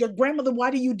grandmother, she said, grandmother,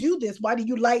 why do you do this? Why do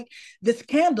you light this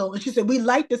candle? And she said, we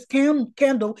light this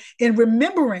candle in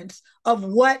remembrance of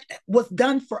what was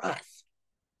done for us.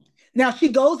 Now she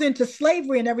goes into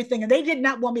slavery and everything, and they did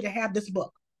not want me to have this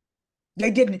book. They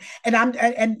didn't. And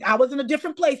I was in a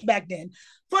different place back then.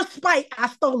 For spite, I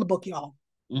stole the book, y'all.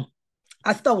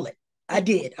 I stole it. I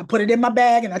did. I put it in my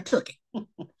bag and I took it.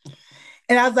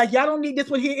 And I was like, y'all don't need this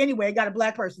one here anyway. I got a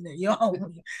Black person there. Y'all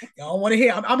don't want to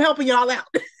hear. I'm helping y'all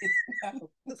out.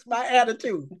 That's my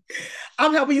attitude.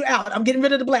 I'm helping you out. I'm getting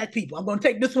rid of the Black people. I'm going to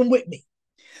take this one with me.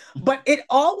 But it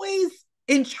always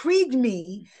intrigued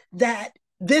me that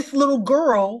this little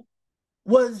girl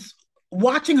was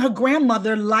watching her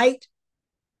grandmother light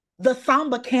the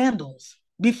samba candles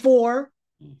before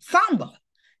samba.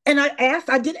 And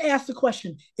I did ask the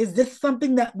question, is this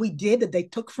something that we did that they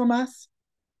took from us?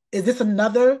 Is this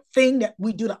another thing that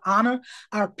we do to honor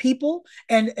our people?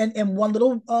 And one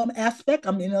little aspect,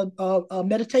 I'm in a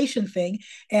meditation thing,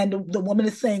 and the woman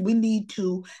is saying we need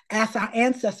to ask our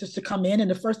ancestors to come in. And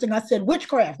the first thing I said,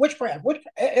 witchcraft.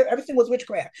 Everything was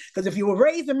witchcraft. Because if you were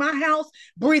raised in my house,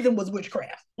 breathing was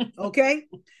witchcraft. Okay,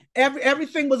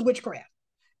 everything was witchcraft.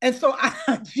 And so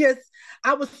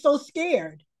I was so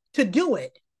scared to do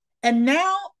it. And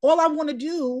now all I want to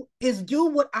do is do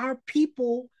what our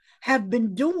people have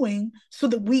been doing so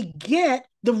that we get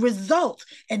the results.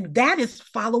 And that is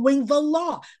following the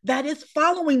law. That is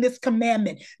following this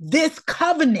commandment, this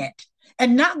covenant,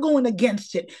 and not going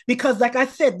against it. Because like I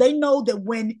said, they know that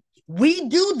when we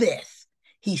do this,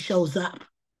 he shows up.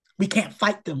 We can't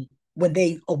fight them when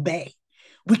they obey.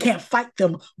 We can't fight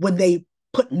them when they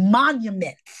put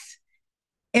monuments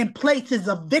in places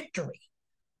of victory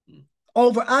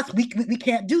over us. We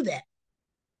can't do that.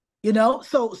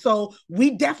 So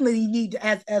we definitely need to,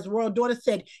 as Royal Daughter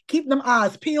said, keep them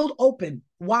eyes peeled open,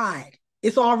 wide.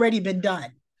 It's already been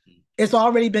done. It's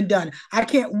already been done. I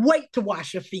can't wait to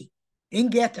wash your feet.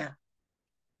 Ingeta.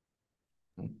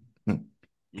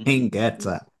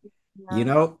 Ingeta.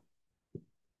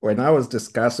 When I was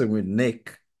discussing with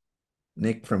Nick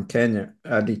from Kenya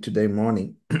early today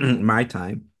morning, my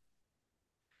time,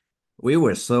 we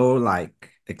were so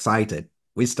excited.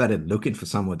 We started looking for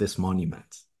some of these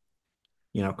monuments,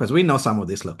 because we know some of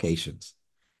these locations.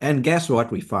 And guess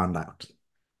what we found out?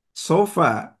 So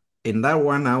far, in that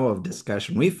 1 hour of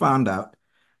discussion, we found out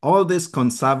all these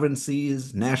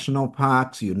conservancies, national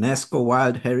parks, UNESCO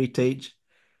World Heritage,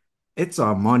 it's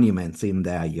our monuments in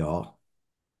there, y'all.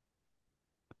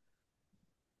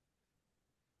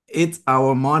 It's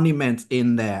our monuments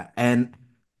in there. And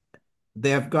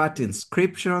they've got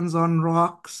inscriptions on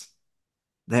rocks.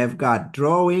 They've got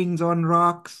drawings on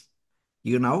rocks,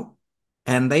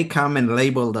 and they come and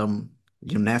label them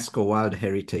UNESCO World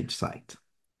Heritage Site.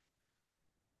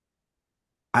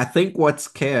 I think what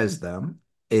scares them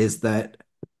is that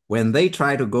when they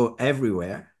try to go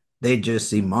everywhere, they just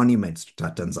see monuments to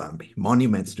Tata Nzambi,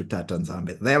 monuments to Tata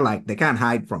Nzambi. They can't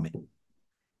hide from it,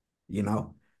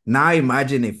 Now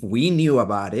imagine if we knew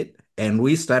about it and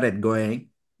we started going,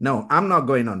 no, I'm not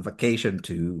going on vacation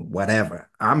to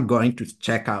whatever. I'm going to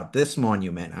check out this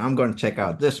monument. I'm going to check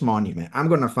out this monument. I'm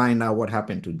going to find out what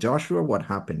happened to Joshua, what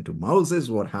happened to Moses,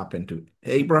 what happened to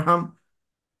Abraham.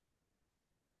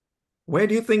 Where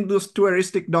do you think those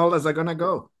touristic dollars are going to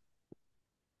go?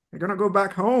 They're going to go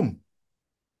back home.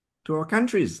 to our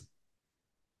countries.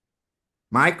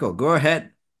 Michael, go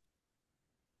ahead.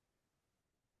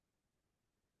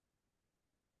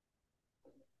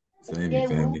 Family,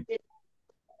 family.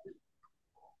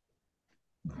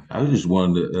 I just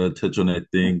wanted to touch on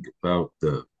that thing about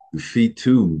the feet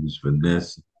too, Ms.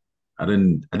 Vanessa. I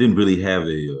didn't really have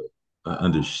a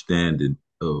understanding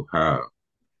of how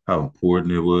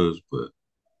important it was, but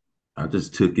I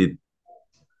just took it.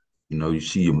 You know, you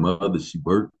see your mother, she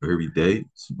worked every day.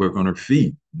 She work on her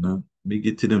feet. You know, let me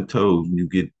get to them toes when you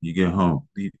get home.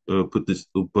 Put this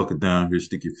little bucket down here,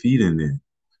 stick your feet in there.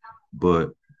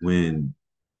 But when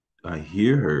I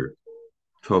hear her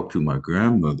talk to my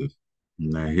grandmother,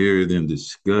 and I hear them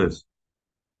discuss,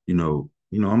 I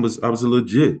was a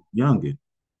legit youngin,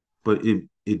 but it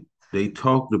they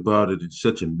talked about it in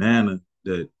such a manner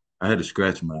that I had to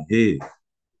scratch my head.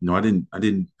 I didn't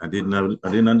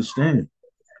understand.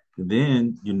 And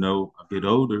then, I get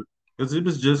older because it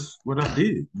was just what I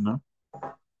did.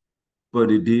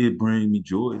 But it did bring me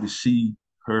joy to see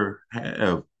her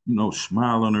have,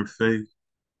 smile on her face.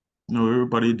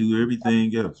 Everybody do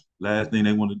everything else. Last thing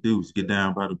they want to do is get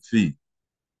down by the feet.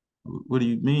 What do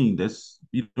you mean? That's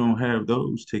you don't have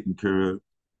those taken care of.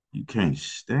 You can't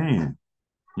stand,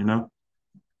 you know.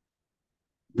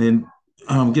 Then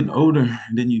getting older,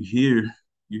 and then you hear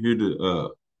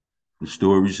the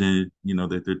stories and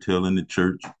that they're telling the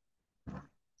church,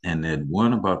 and that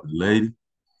one about the lady,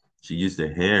 she used the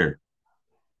hair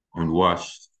and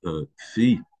washed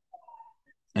feet,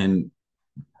 and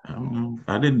I don't know,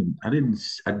 I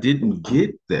didn't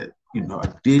get that,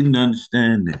 I didn't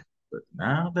understand that, but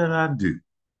now that I do,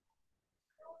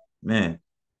 man,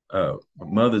 my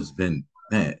mother's been,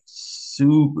 man,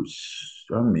 super,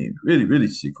 I mean, really, really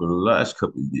sick for the last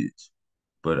couple of years.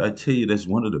 But I tell you, that's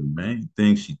one of the main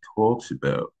things she talks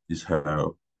about is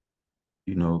how,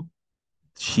 you know,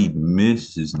 she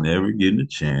misses never getting a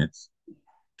chance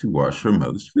to wash her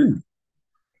mother's feet.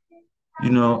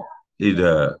 You know, it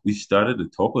we started to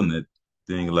talk on that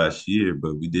thing last year,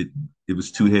 but we didn't. It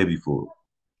was too heavy for her.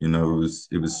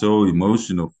 It was so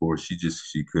emotional for her. She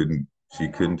couldn't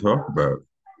talk about it.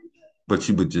 But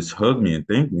she would just hug me and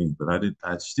thank me, but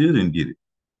I still didn't get it.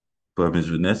 But Miss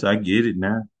Vanessa, I get it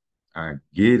now. I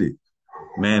get it.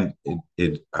 Man,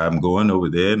 I'm going over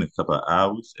there in a couple of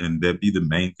hours, and that'd be the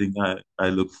main thing I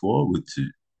look forward to.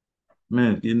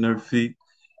 Man, getting her feet.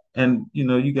 And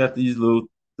you got these little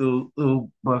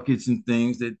buckets and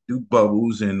things that do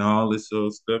bubbles and all this sort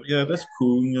of stuff. Yeah, that's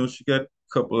cool. She got a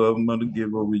couple of them to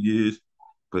give over years,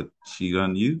 but she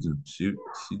gonna use them. She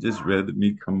just rather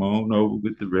me come on over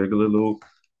with the regular little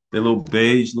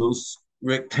beige little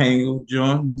rectangle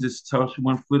joint. Just toss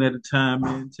one foot at a time,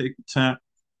 man. Take your time.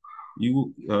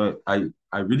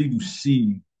 I really do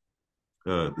see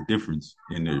the difference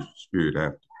in their spirit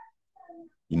after,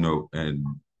 and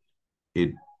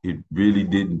it it really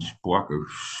didn't spark a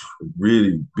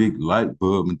really big light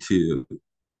bulb until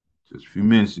just a few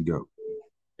minutes ago.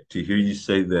 To hear you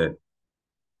say that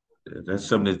that's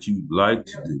something that you like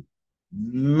to do,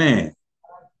 man.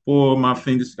 Boy, my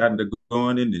fingers got to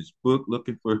going in this book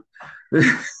looking for,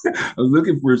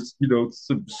 looking for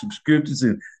some subscriptions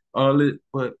and all it,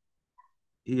 but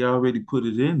he already put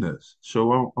it in us,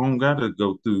 so I don't gotta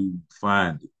go through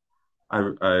find it.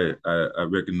 I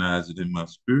recognize it in my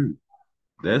spirit.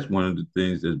 That's one of the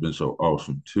things that's been so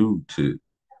awesome too, to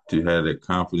have that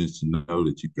confidence to know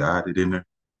that you got it in there.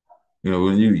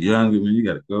 When you're younger, when you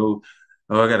gotta go,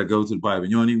 oh, I gotta go to the Bible.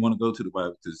 You don't even want to go to the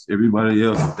Bible because everybody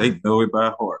else, they know it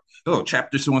by heart. Oh,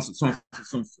 chapter so and so, so and so,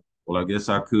 so and so. Well, I guess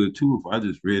I could too if I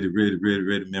just read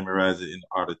it, memorize it in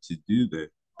order to do that,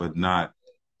 but not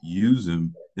use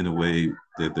them in a way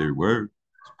that they were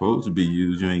supposed to be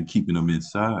used. You ain't keeping them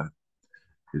inside.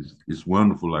 It's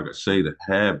wonderful, like I say, the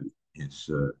habit. It's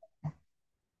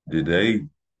today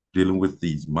dealing with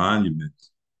these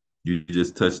monuments. You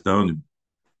just touched on it,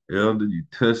 Elder. You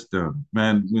touched on it,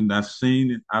 man. When I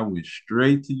seen it, I went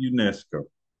straight to UNESCO.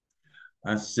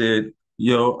 I said,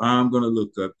 "Yo, I'm gonna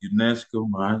look up UNESCO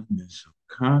monuments of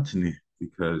continent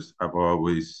because I've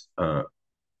always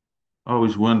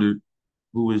wondered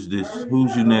who is this?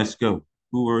 Who's UNESCO?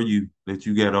 Who are you that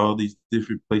you got all these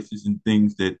different places and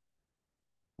things that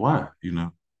why?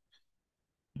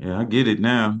 Yeah, I get it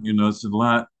now. It's a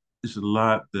lot. It's a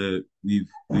lot that we've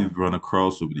run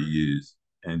across over the years,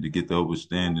 and to get the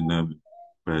understanding of it,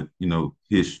 but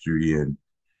history and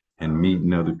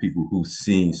meeting other people who've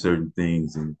seen certain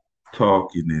things and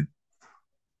talking, and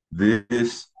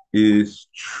this is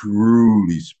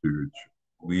truly spiritual.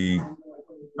 We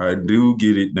I do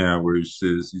get it now where it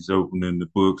says he's opening the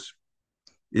books.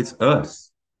 It's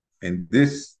us, and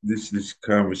this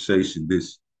conversation,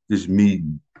 this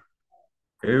meeting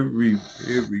every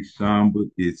samba,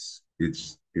 it's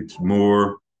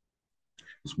more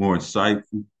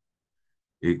insightful.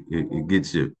 It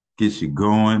gets you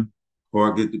going,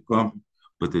 or get the pumping.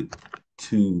 But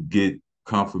to get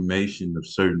confirmation of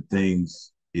certain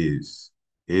things is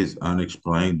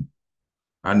unexplainable.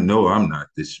 I know I'm not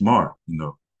this smart,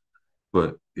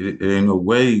 but it ain't no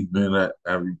way, man.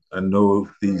 I know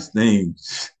these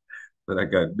things that I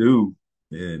got to do,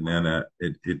 and then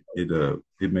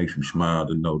it makes me smile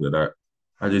to know that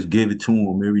I just give it to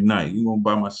him every night,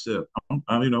 by myself.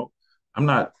 I'm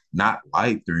not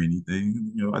liked or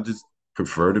anything. I just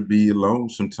prefer to be alone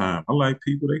sometimes. I like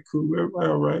people, they cool, everybody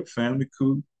all right, family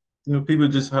cool. People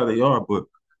just how they are, but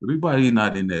everybody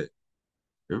not in that.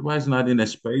 Everybody's not in that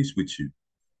space with you.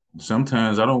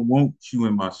 Sometimes I don't want you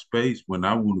in my space when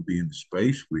I want to be in the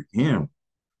space with him,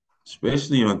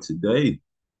 especially on today.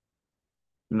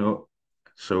 You know,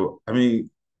 so I mean,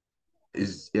 I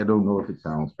don't know if it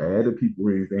sounds bad to people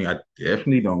or anything. I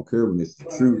definitely don't care when it's the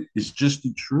truth. It's just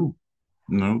the truth,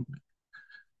 you know.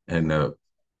 And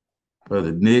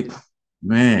brother Nick,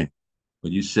 man,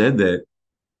 when you said that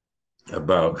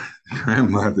about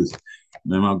grandmothers,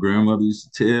 man, my grandmother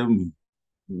used to tell me,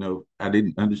 I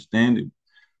didn't understand it.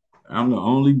 I'm the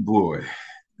only boy.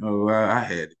 Oh, I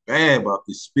had it bad about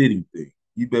this spitting thing.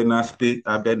 You better not spit.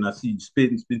 I better not see you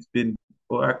spitting, spitting.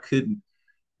 Boy, I couldn't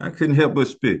help but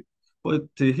spit.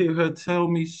 But to hear her tell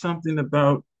me something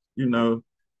about, you know,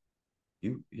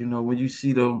 when you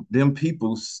see them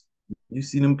people's, you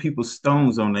see them people's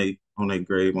stones on their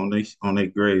grave, on their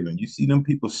grave, and you see them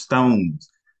people's stones.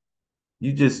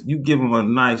 You give them a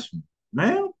nice,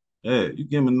 man. Yeah, you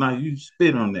give them a nice, you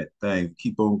spit on that thing,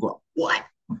 keep on going. What?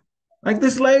 Like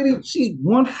this lady, she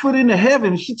 1 foot into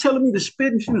heaven. She telling me to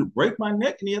spit, and she would break my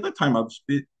neck. And the other time I would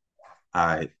spit,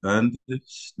 I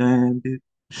understand it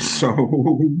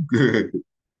so good.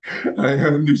 I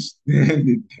understand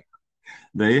it.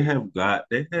 They had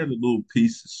a little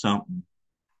piece of something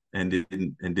and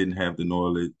didn't have the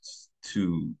knowledge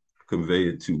to convey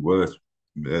it to us.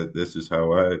 That's just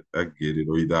how I get it.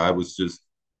 Or either I was just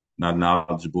not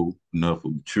knowledgeable enough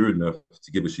or mature enough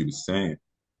to get what she was saying.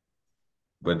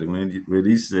 But when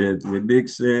Nick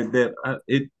said that,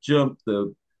 it jumped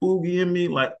the boogie in me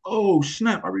like, oh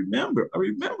snap! I remember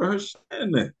her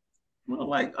saying that. I'm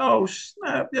like, oh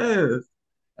snap, yes.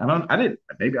 I didn't.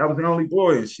 Maybe I was the only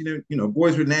boy, and she didn't.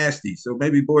 Boys were nasty, so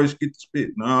maybe boys get to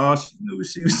spit. No, she knew what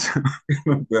she was talking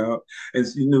about, and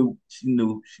she knew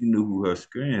who her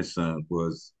grandson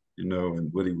was,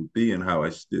 and what he would be, and how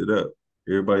I stood up.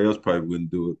 Everybody else probably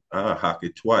wouldn't do it. I hock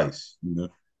it twice.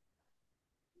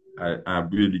 I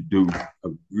really do. I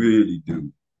really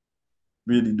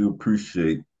do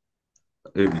appreciate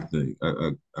everything.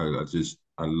 I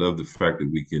love the fact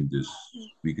that we can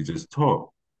just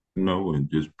talk, and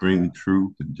just bring the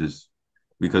truth and just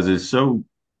because it's so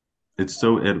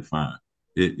edifying.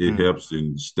 It helps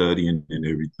in studying and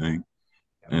everything.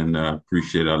 And I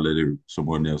appreciate I let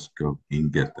someone else go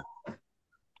and get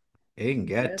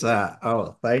that.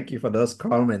 Oh, thank you for those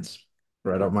comments,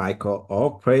 Brother Michael.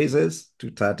 All praises to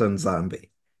Tatan Zambi.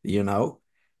 You know,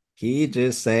 he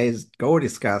just says, go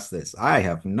discuss this. I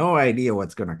have no idea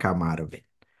what's going to come out of it.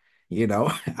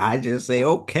 I just say,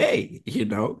 okay.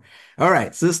 All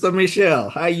right, Sister Michelle,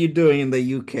 how you doing in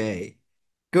the UK?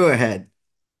 Go ahead.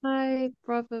 Hi,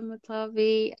 Brother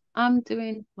Matavi. I'm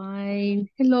doing fine.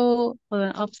 Hello. Hold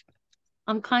on,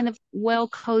 I'm kind of well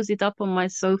cozied up on my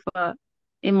sofa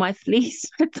in my fleece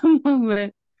at the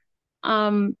moment.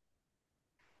 Um,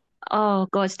 oh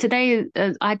gosh, today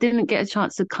I didn't get a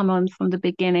chance to come on from the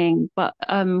beginning, but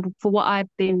for what I've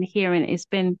been hearing, it's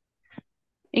been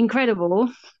incredible.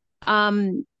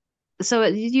 Um, so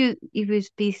you was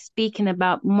be speaking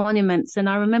about monuments, and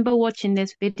I remember watching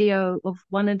this video of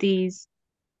one of these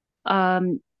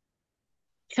um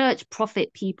church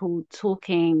prophet people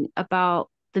talking about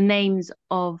the names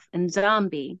of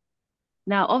Nzambi.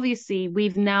 Now, obviously,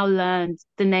 we've now learned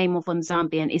the name of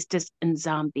Nzambi, and it's just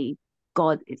Nzambi.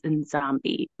 God is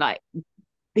Nzambi. Like,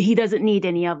 he doesn't need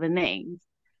any other names.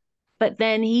 But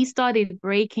then he started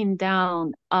breaking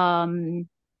down,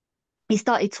 he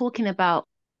started talking about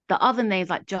the other names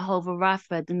like Jehovah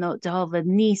Rapha, Jehovah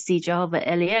Nisi, Jehovah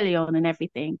Elyon, and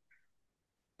everything.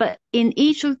 But in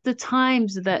each of the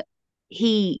times that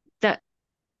be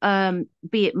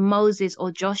it Moses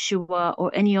or Joshua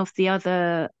or any of the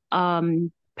other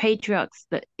patriarchs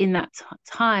that in that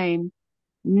time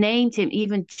named him,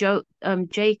 even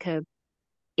Jacob,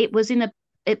 it was in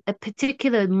a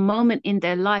particular moment in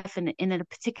their life and in a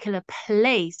particular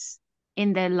place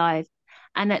in their life.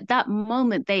 And at that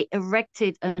moment, they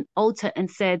erected an altar and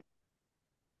said,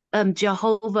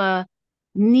 Jehovah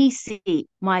Nisi,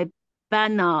 my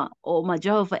banner, or my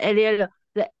Jehovah Eliel,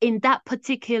 that in that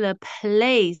particular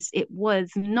place, it was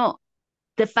not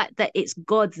the fact that it's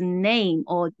God's name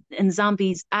or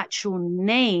Nzambi's actual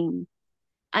name.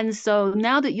 And so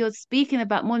now that you're speaking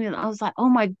about monument, I was like, oh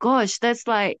my gosh, that's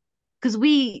like, because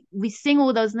we sing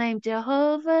all those names,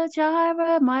 Jehovah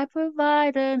Jireh, my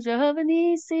provider, Jehovah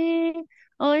Nisi,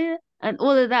 oh yeah, and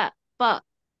all of that. But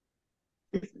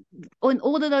in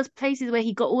all of those places where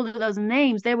he got all of those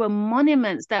names, there were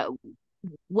monuments that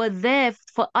were there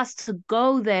for us to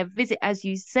go there, visit, as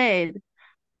you said,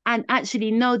 and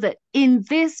actually know that in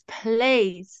this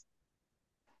place,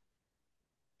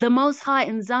 the Most High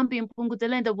in Zambia and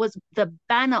Pungudelenda was the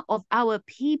banner of our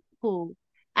people,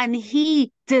 and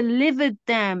he delivered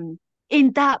them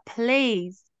in that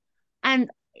place. And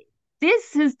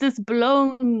this has just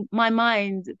blown my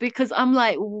mind because I'm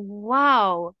like,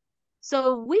 wow.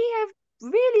 So we have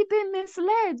really been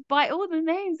misled by all the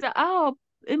names that our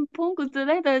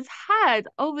Impungu has had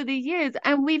over the years,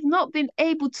 and we've not been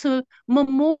able to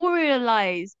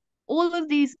memorialize all of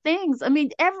these things. I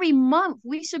mean, every month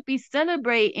we should be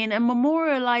celebrating and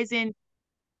memorializing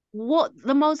what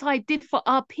the Most High did for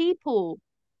our people,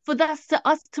 for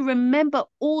us to remember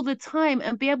all the time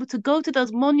and be able to go to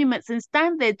those monuments and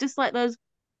stand there just like those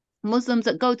Muslims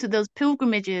that go to those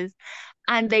pilgrimages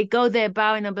and they go there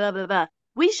bowing and blah blah blah.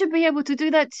 We should be able to do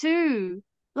that too.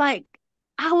 Like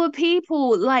our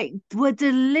people, like were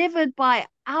delivered by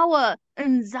our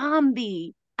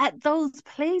Nzambi at those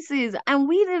places, and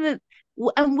we didn't.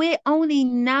 And we're only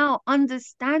now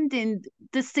understanding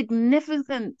the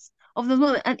significance of the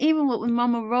Lord. And even what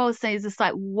Mama Rose says, it's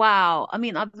like wow. I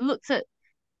mean, I've looked at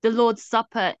the Lord's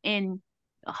Supper in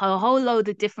a whole load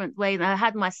of different ways. I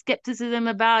had my skepticism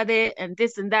about it and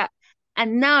this and that.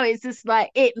 And now it's just like,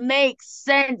 it makes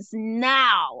sense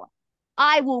now.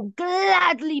 I will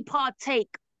gladly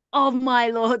partake of my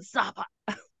Lord's Supper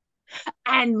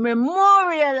and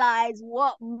memorialize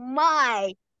what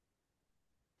my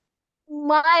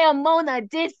Amona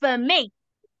did for me,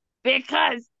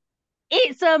 because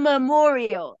it's a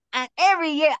memorial. And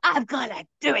every year I've got to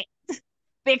do it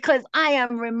because I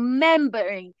am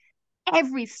remembering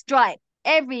every stripe,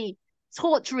 every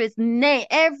torturous nail,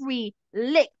 every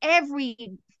lick,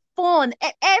 every fawn,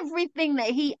 everything that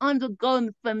he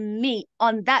undergone for me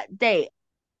on that day.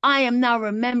 I am now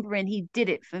remembering he did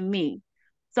it for me.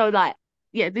 So like,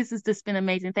 yeah, this has just been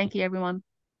amazing. Thank you, everyone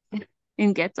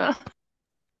in Ghetto.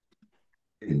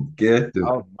 Ghetto.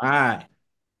 Oh my.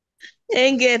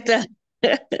 Engeta.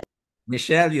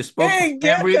 Michelle, you spoke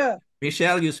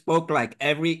Michelle, you spoke like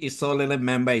every Isolele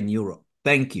member in Europe.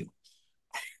 Thank you.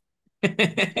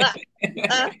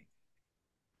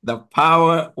 The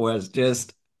power was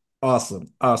just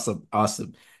awesome, awesome,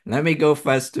 awesome. Let me go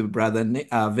first to Brother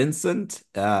Vincent.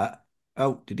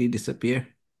 Oh, did he disappear?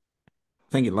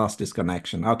 I think he lost his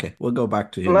connection. Okay, we'll go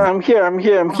back to him. No, I'm here.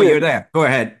 Oh, you're there. Go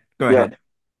ahead. Go ahead.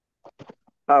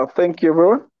 Thank you,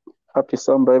 everyone. Happy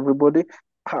Samba, everybody.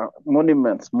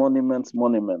 Monuments.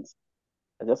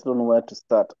 I just don't know where to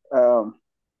start.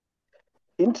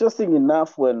 Interesting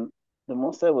enough, when the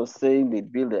Mosai was saying they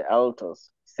build the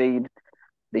altars, said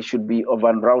they should be of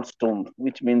unwrought stone,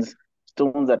 which means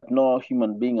stones that no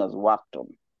human being has worked on.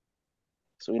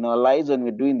 So in our lives, when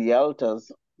we're doing the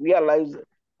altars, we are lives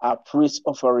are priests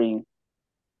offerings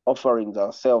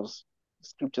ourselves.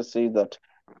 Scripture says that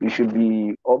we should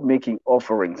be making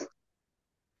offerings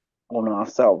on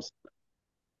ourselves.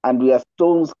 And we are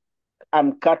stones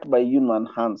uncut by human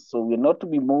hands. So we're not to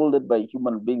be molded by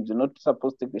human beings. We're not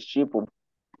supposed to take the shape of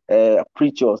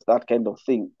preachers, that kind of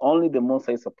thing. Only the Most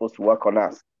High is supposed to work on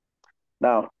us.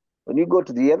 Now, when you go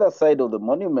to the other side of the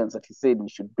monuments that he said we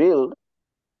should build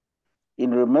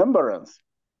in remembrance,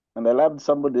 and I love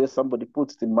somebody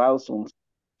puts the milestones.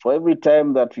 For every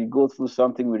time that we go through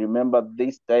something, we remember at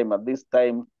this time,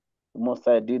 the Most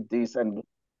High did this. And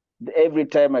every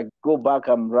time I go back,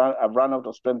 I've run out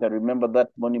of strength. I remember that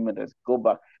monument. I go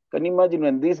back. Can you imagine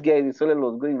when this guy, Israel,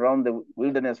 was going around the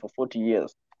wilderness for 40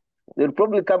 years? They'll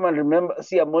probably come and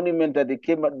see a monument that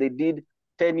they did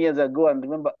 10 years ago and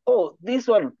remember, oh, this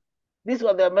one,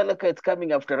 the Amalekites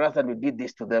coming after us and we did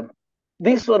this to them.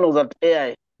 This one was at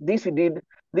Ai. This we did.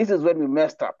 This is when we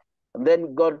messed up. And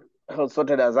then God has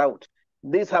sorted us out.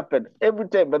 This happened every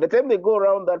time. By the time they go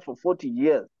around that for 40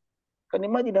 years, can you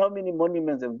imagine how many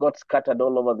monuments have got scattered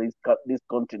all over this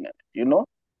continent? You know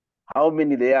how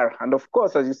many they are, and of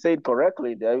course, as you said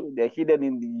correctly, they're hidden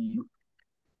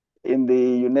in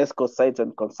the UNESCO sites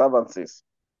and conservancies.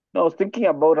 Now, I was thinking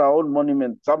about our own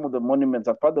monuments. Some of the monuments,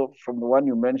 apart from the one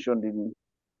you mentioned in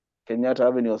Kenyatta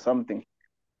Avenue or something.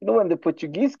 You know, when the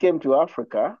Portuguese came to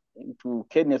Africa, into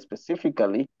Kenya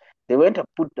specifically, they went and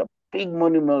put a big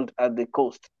monument at the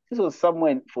coast. This was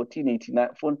somewhere in 1489,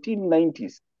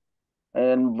 1490s.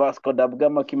 And Vasco da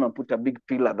Gama came and put a big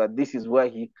pillar that this is where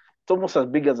it's almost as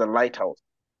big as a lighthouse.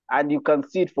 And you can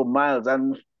see it for miles.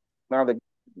 And now the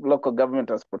local government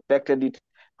has protected it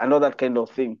and all that kind of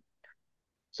thing.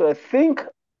 So I think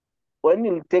when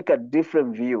you take a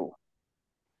different view,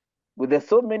 with there's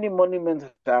so many monuments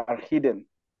that are hidden,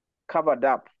 covered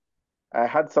up. I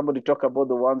had somebody talk about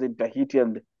the ones in Tahiti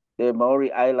and the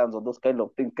Maori Islands or those kind of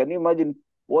things. Can you imagine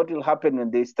what will happen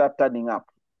when they start turning up?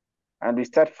 And we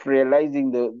start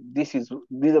realizing these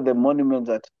are the monuments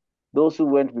that those who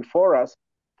went before us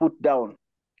put down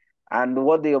and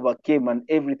what they overcame and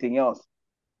everything else.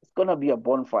 It's gonna be a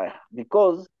bonfire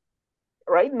because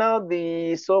right now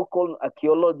the so-called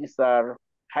archaeologists are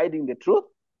hiding the truth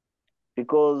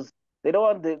because they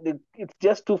don't want it's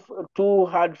just too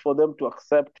hard for them to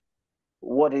accept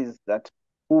what is that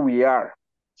who we are.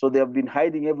 So they have been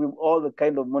hiding all the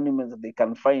kind of monuments that they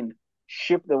can find,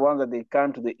 ship the ones that they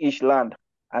can to the East land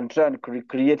and try and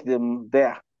recreate them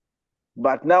there.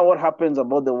 But now what happens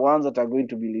about the ones that are going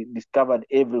to be discovered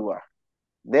everywhere?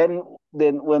 Then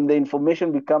when the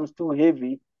information becomes too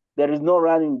heavy, there is no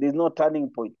running, there's no turning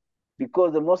point.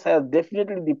 Because the Most High has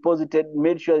definitely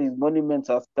made sure his monuments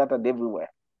are scattered everywhere.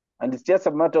 And it's just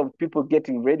a matter of people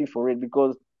getting ready for it.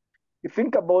 Because you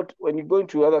think about when you go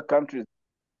into other countries,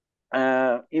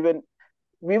 even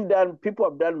people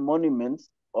have done monuments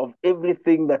of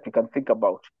everything that we can think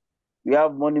about. We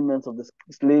have monuments of the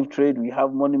slave trade. We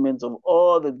have monuments of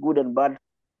all the good and bad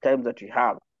times that we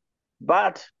have.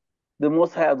 But the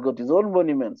Most High has got his own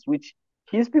monuments, which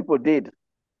his people did.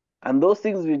 And those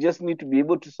things we just need to be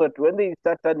able to sort. When they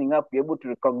start turning up, be able to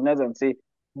recognize and say,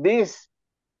 this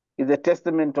is a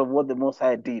testament of what the Most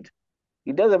High did.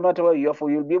 It doesn't matter where you're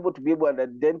from, you'll be able to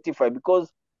identify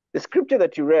because the scripture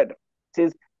that you read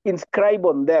says, inscribe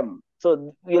on them.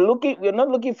 So we're not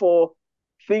looking for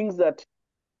things that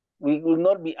will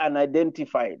not be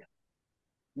unidentified.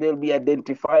 They'll be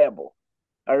identifiable.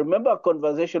 I remember a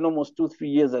conversation almost 2-3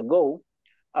 years ago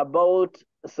about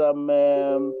some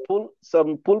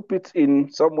pulpits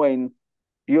somewhere in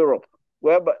Europe,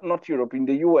 but not Europe, in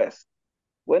the US,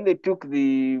 when they took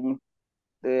the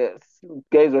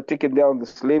guys were taken down the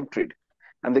slave trade,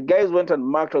 and the guys went and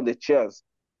marked on the chairs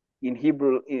in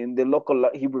Hebrew, in the local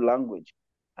Hebrew language.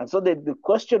 And so the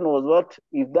question was, what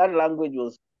if that language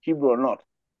was Hebrew or not?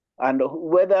 And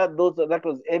whether that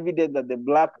was evidence that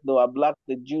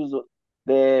the Jews,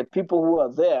 the people who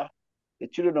are there, the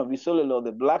children of Israel or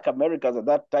the black Americans at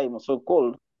that time, so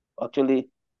called, actually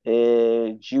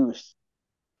Jews.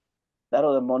 That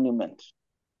was a monument.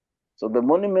 So the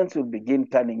monuments will begin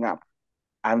turning up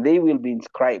and they will be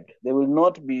inscribed. They will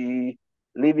not be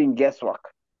leaving guesswork.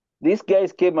 These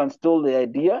guys came and stole the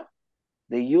idea.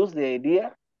 They used the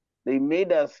idea. They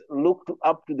made us look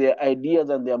up to their ideas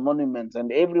and their monuments.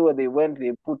 And everywhere they went,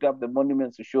 they put up the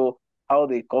monuments to show how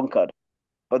they conquered.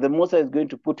 But the Moses is going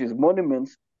to put his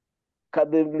monuments,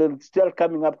 they're still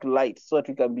coming up to light so that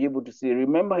we can be able to see.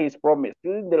 Remember his promise,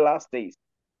 during the last days,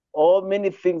 all many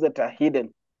things that are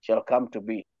hidden shall come to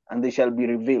be, and they shall be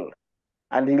revealed.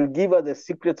 And he'll give us the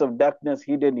secrets of darkness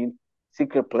hidden in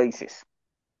secret places.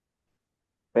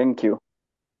 Thank you.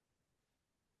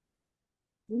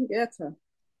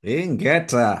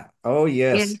 Ingeta. Oh,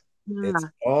 yes. Yeah. It's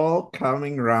all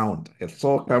coming round. It's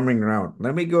all coming round.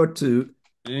 Let me go to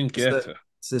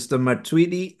Sister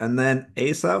Matwidi and then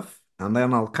Asaph, and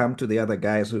then I'll come to the other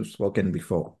guys who've spoken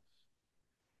before.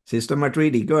 Sister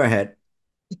Matwidi, go ahead.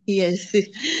 Yes,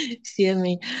 see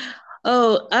me.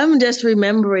 Oh, I'm just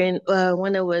remembering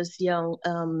when I was young,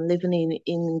 living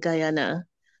in Guyana.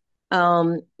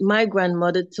 My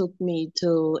grandmother took me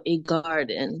to a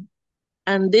garden,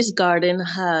 and this garden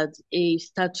had a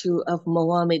statue of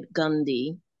Muhammad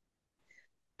Gandhi.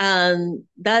 And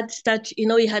that statue,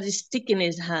 he had a stick in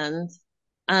his hands,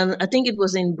 and I think it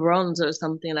was in bronze or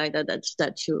something like that, that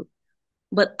statue.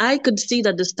 But I could see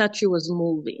that the statue was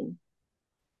moving.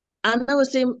 And I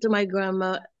was saying to my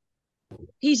grandma,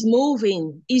 he's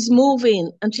moving.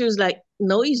 And she was like,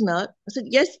 no, he's not. I said,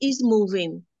 yes, he's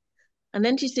moving. And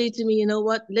then she said to me, you know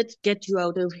what, let's get you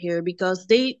out of here, because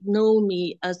they know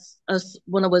me as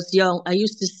when I was young, I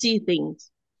used to see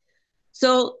things.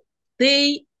 So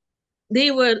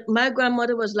my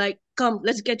grandmother was like, come,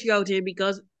 let's get you out here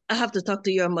because I have to talk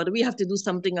to your mother. We have to do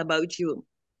something about you.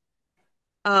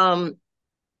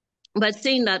 But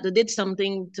saying that, they did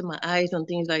something to my eyes and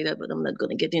things like that, but I'm not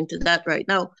going to get into that right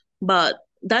now. But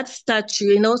that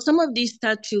statue, some of these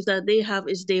statues that they have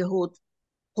is their hot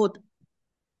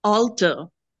altar.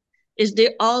 Is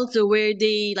their altar where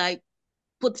they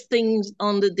puts things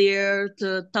under there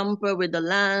to tamper with the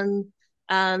land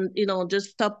and, just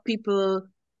stop people,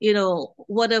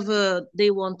 whatever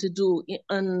they want to do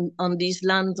on these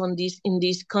lands, in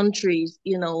these countries.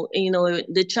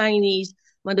 The Chinese,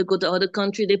 when they go to other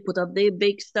country, they put up their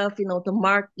big stuff, to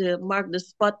mark the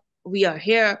spot we are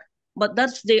here. But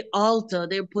that's their altar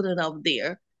they're putting up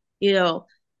there, you know.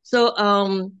 So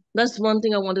that's one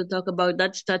thing I want to talk about,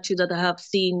 that statue that I have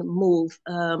seen move.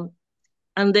 And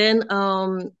then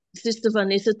Sister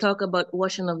Vanessa talked about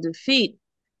washing of the feet.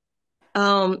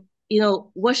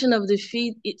 Washing of the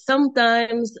feet,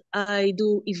 sometimes I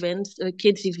do events,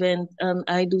 kids event, and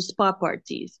I do spa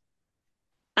parties.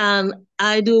 And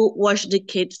I do wash the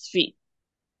kids' feet.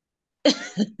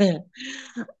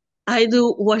 I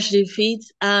do wash the feet,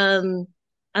 and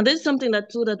there's something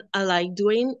that too that I like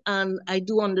doing, and I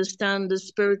do understand the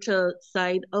spiritual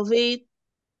side of it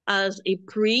as a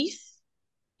priest,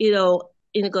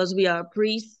 because we are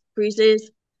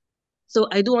priestess. So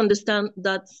I do understand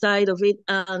that side of it,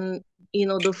 and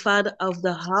the father of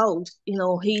the house,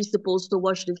 he's supposed to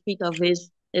wash the feet of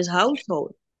his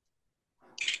household.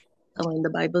 In the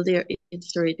Bible there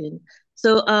it's written.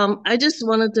 So I just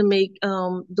wanted to make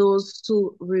those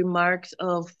two remarks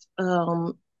of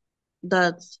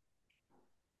that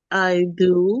I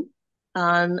do,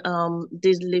 and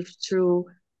this live through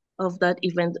of that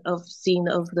event of seeing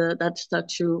of that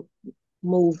statue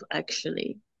move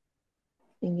actually.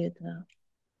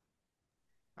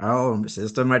 Oh,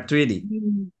 Sister Matwidi,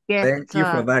 Get thank you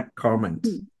for that comment.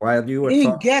 While you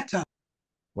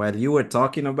were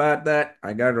talking about that,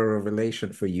 I got a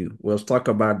revelation for you. We'll talk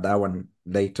about that one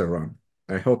later on.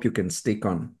 I hope you can stick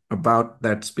on about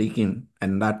that speaking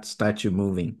and that statue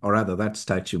moving, or rather that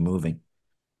statue moving.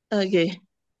 Okay.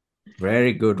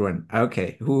 Very good one.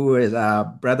 Okay, who is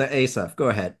Brother Asaph? Go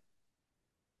ahead.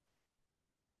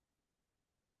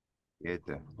 I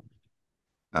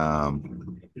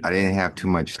didn't have too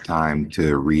much time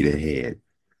to read ahead,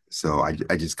 so I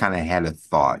just kind of had a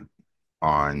thought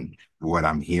on what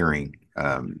I'm hearing.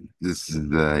 This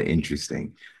is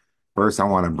interesting. First, I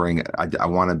want to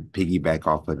piggyback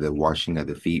off of the washing of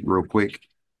the feet real quick.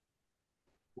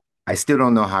 I still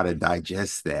don't know how to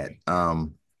digest that.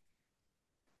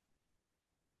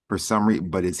 For some reason,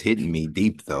 but it's hitting me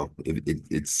deep though.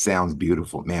 It sounds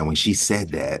beautiful, man. When she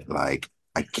said that, like,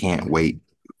 I can't wait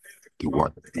to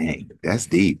what. Dang, that's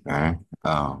deep, man.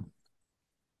 I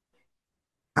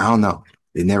don't know.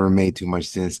 It never made too much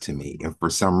sense to me, and for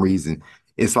some reason,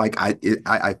 it's like I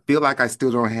feel like I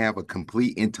still don't have a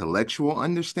complete intellectual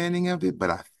understanding of it, but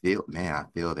I feel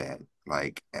that.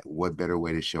 Like, what better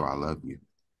way to show I love you?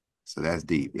 So that's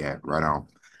deep. Yeah, right on.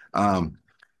 Um,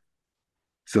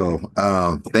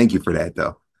 thank you for that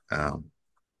though.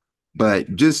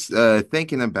 But just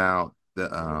thinking about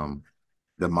the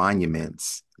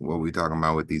monuments, what we're talking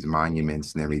about with these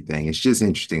monuments and everything, it's just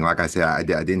interesting. Like I said, I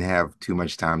didn't have too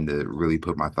much time to really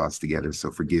put my thoughts together,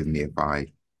 so forgive me if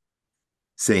I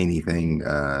say anything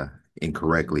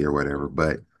incorrectly or whatever.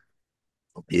 But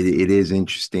it is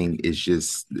interesting.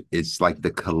 It's like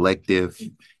the collective,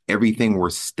 everything we're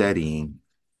studying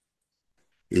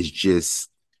is just,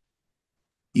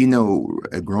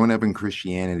 growing up in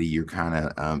Christianity, you're kind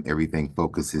of everything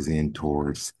focuses in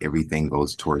towards, everything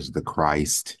goes towards the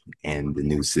Christ and the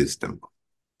new system,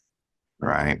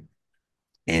 right?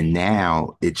 And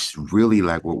now it's really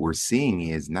like what we're seeing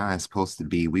is now we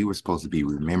were supposed to be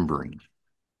remembering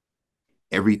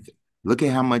everything. Look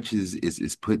at how much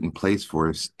is put in place for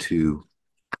us to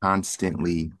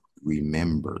constantly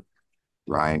remember,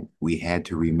 right? We had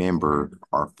to remember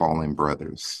our fallen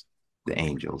brothers, the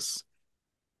angels.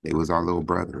 They was our little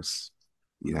brothers.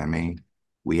 You know what I mean?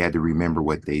 We had to remember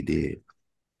what they did.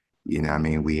 You know what I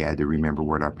mean? We had to remember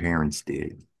what our parents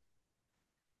did.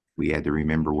 We had to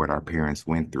remember what our parents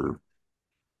went through,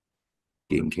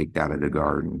 getting kicked out of the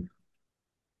garden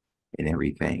and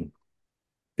everything.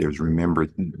 There's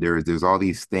all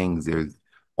these things, there's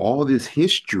all this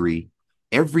history,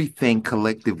 everything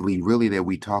collectively really that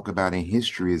we talk about in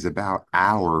history is about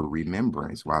our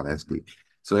remembrance. Wow, that's deep.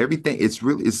 So everything, it's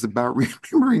about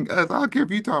remembering us. I don't care if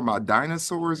you're talking about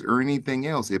dinosaurs or anything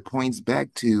else. It points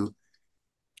back to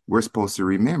we're supposed to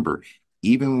remember.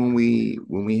 Even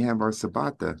when we have our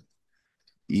Sabata,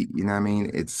 you know what I mean?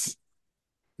 It's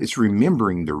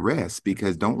remembering the rest,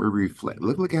 because don't we reflect?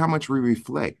 Look at how much we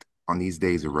reflect on these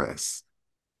days of rest.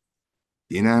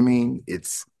 You know what I mean?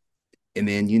 And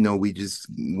then, we just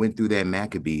went through that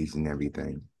Maccabees and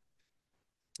everything.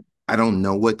 I don't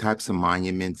know what types of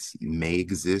monuments may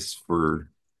exist for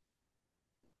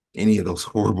any of those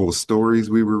horrible stories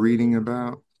we were reading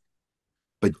about,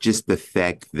 but just the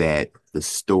fact that the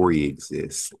story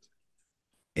exists,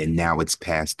 and now it's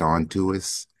passed on to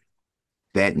us.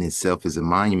 That in itself is a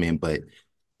monument, but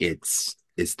it's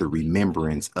the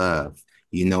remembrance of.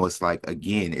 It's like,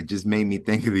 again, it just made me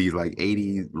think of these like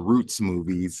 80s roots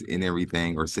movies and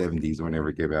everything, or 70s, whenever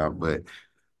it came out. But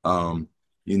um,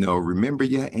 remember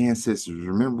your ancestors,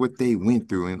 remember what they went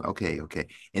through, and okay.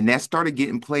 And that started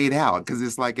getting played out because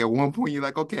it's like at one point you're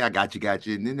like, okay, I got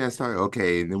you. And then that started,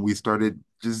 okay, and then we started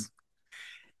just,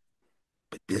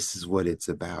 but this is what it's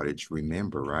about. It's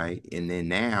remember, right? And then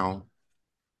now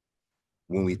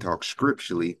when we talk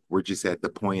scripturally, we're just at the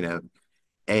point of,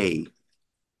 A,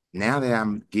 now that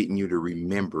I'm getting you to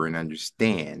remember and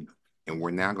understand, and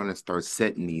we're now going to start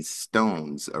setting these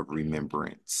stones of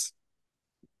remembrance.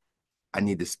 I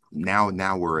need to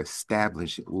now we're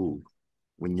establishing. Ooh,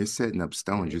 when you're setting up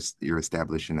stones, you're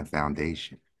establishing a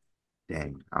foundation.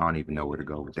 Dang, I don't even know where to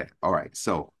go with that. All right,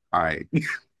 so all right,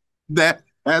 that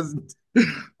has all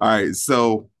right.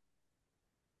 So,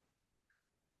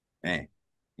 man,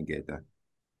 I get that.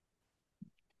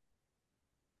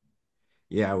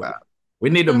 Yeah, we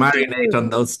need to marinate on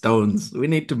those stones. We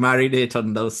need to marinate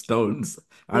on those stones.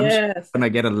 I'm sure Yes. we're gonna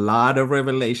get a lot of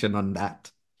revelation on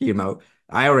that.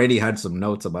 I already had some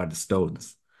notes about the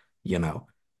stones. You know,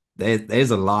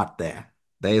 there's a lot there.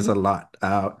 There's a lot.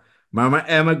 Mama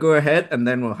Emma, go ahead, and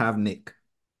then we'll have Nick.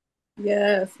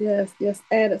 Yes, yes, yes.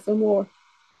 Added some more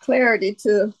clarity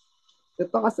to the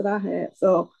thoughts that I had.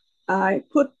 So I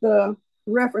put the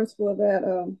reference for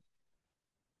that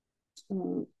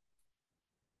uh,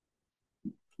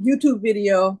 YouTube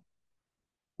video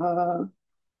uh,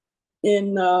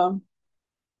 in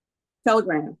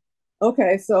Telegram.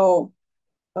 Okay, so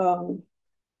um,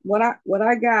 what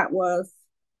I got was,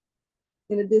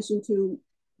 in addition to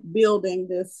building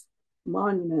this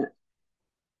monument,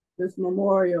 this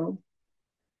memorial,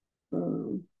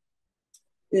 um,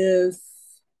 is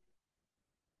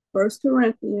First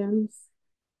Corinthians.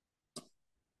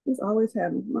 It's always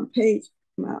having my page,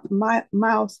 my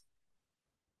mouse.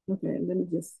 Okay, let me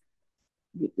just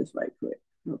get this right quick.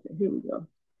 Okay, here we go.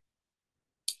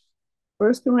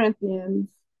 First Corinthians.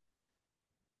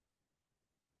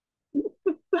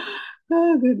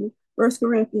 Oh goodness. First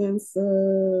Corinthians.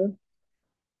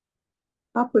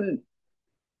 I put it.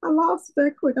 I lost it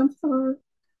that quick. I'm sorry.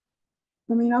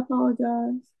 I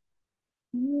apologize.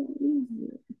 I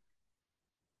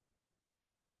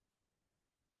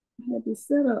had this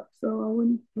set up so I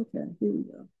wouldn't. Okay, here we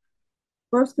go.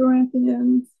 First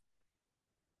Corinthians.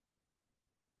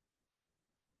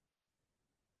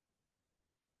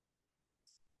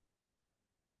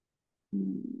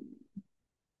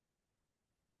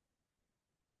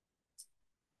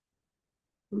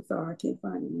 I'm sorry, I can't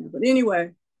find it now. But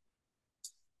anyway,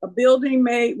 a building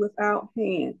made without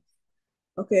hands.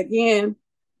 Okay, again,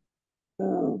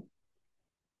 in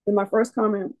my first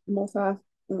comment, Most High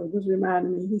was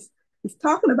reminding me, he's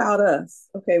talking about us.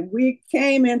 Okay, we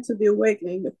came into the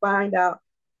awakening to find out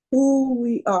who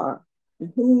we are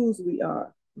and whose we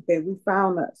are. Okay, we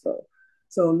found that.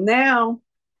 So now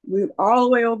we're all the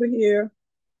way over here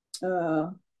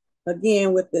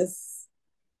again with this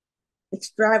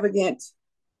extravagant.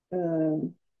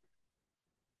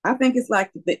 I think it's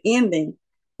like the ending,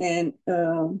 and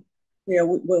yeah,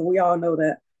 we all know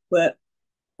that. But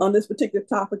on this particular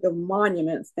topic of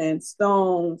monuments and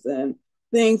stones and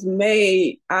things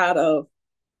made out of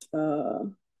uh,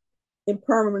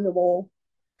 impermeable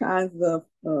kinds of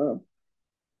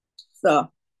stuff.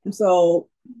 And so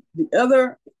the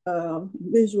other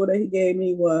visual that he gave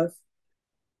me was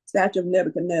statue of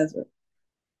Nebuchadnezzar.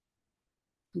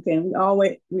 Okay, and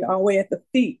we always at the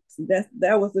feet. So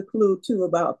that was the clue too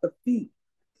about the feet.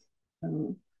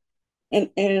 And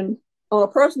on a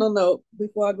personal note,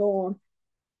 before I go on,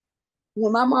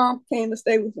 when my mom came to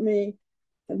stay with me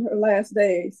in her last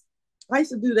days, I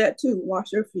used to do that too,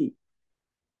 wash her feet.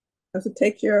 I used to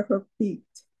take care of her feet.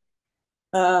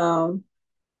 Um,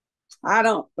 I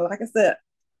don't, like I said,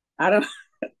 I don't,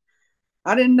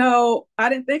 I didn't know, I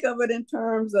didn't think of it in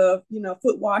terms of,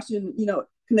 foot washing,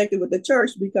 connected with the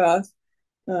church because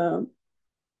um,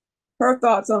 her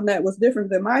thoughts on that was different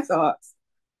than my thoughts.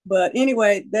 But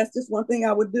anyway, that's just one thing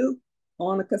I would do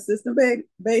on a consistent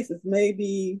basis,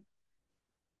 maybe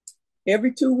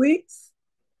every 2 weeks.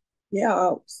 Yeah,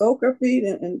 I'll soak her feet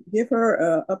and give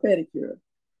her a pedicure.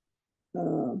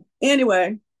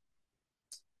 Anyway,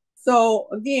 so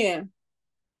again,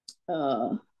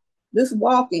 this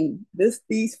walking,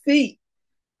 these feet,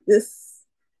 this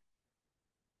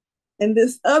and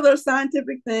this other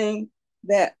scientific thing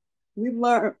that we've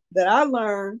learned, that I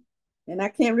learned, and I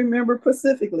can't remember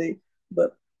specifically,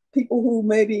 but people who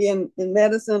maybe in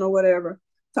medicine or whatever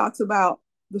talks about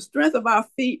the strength of our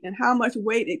feet and how much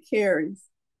weight it carries.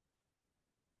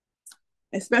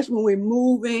 especially when we're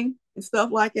moving and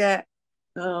stuff like that.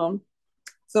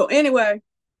 So anyway,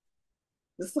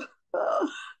 this,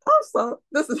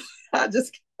 this is, I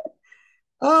just,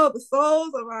 oh, the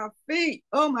soles of our feet.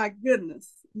 Oh my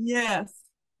goodness. Yes.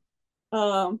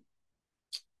 Um,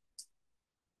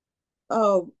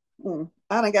 oh,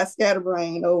 I done got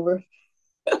scatterbrained over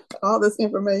all this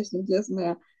information just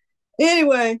now.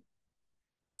 Anyway,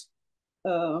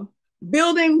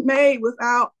 building made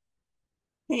without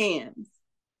hands.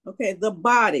 Okay, the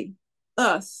body,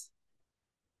 us.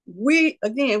 We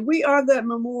are that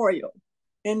memorial.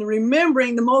 And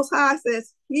remembering, the Most High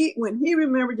says when he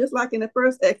remembered, just like in the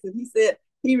first Exodus, he said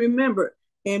he remembered.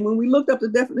 And when we looked up the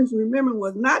definition, remembering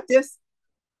was not just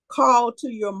called to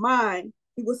your mind,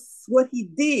 it was what he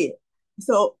did.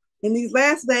 So in these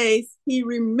last days, he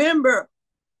remembered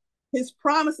his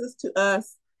promises to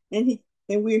us, and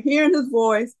we're hearing his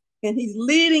voice, and he's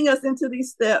leading us into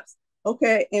these steps.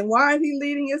 Okay, and why is he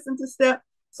leading us into steps?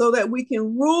 So that we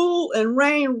can rule and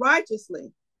reign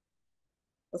righteously.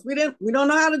 Because we don't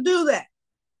know how to do that.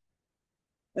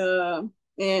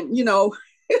 And you know,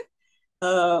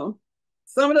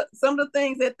 some of the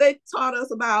things that they taught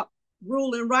us about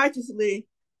ruling righteously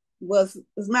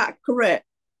is not correct.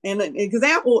 And an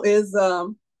example is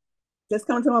that's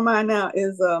coming to my mind now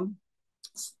is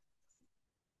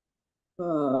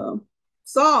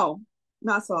Saul,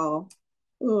 not Saul.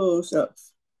 Oh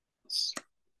shucks,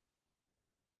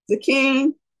 the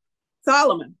king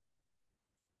Solomon,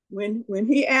 when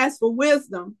he asked for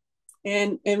wisdom,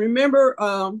 and remember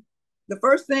the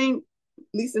first thing, at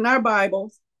least in our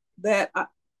Bibles, that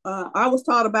I was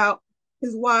taught about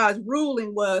his wise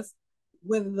ruling was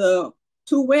when the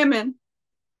two women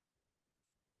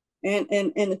and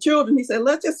the children, he said,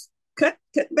 let's just cut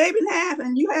baby in half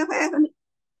and you have half. And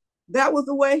that was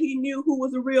the way he knew who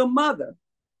was a real mother.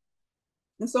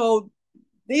 And so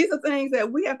these are things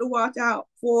that we have to watch out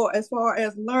for as far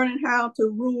as learning how to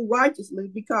rule righteously,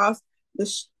 because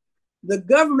the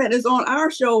government is on our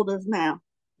shoulders now.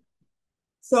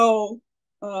 So,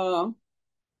 and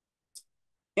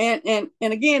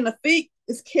again, the feet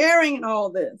is carrying all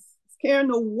this. It's carrying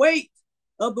the weight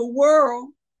of the world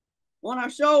on our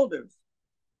shoulders.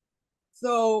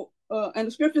 So, and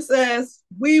the scripture says,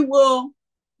 do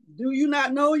you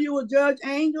not know you will judge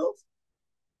angels?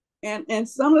 And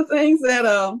some of the things that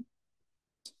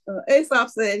Aesop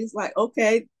said, he's like,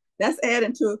 okay, that's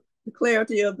adding to the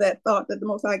clarity of that thought that the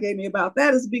Most High gave me about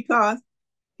that, is because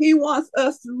he wants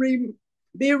us to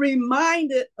be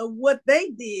reminded of what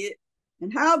they did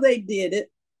and how they did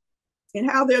it and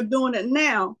how they're doing it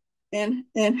now, and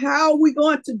how we're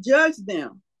going to judge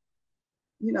them.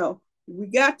 You know, we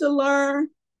got to learn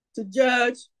to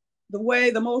judge the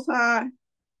way the Most High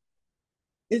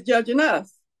is judging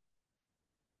us.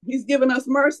 He's given us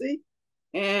mercy,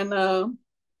 and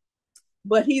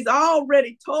but he's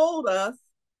already told us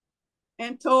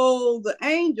and told the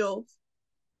angels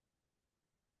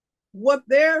what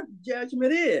their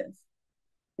judgment is.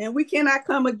 And we cannot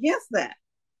come against that,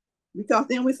 because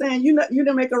then we're saying you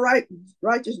didn't make a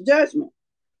righteous judgment.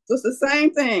 So it's the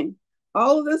same thing.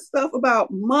 All of this stuff about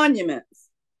monuments,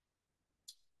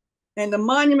 and the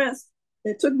monuments,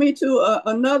 it took me to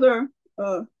another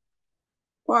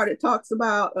part. It talks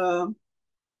about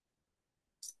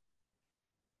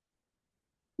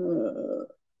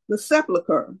the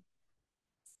sepulcher,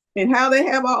 and how they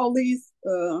have all these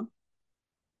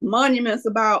monuments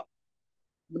about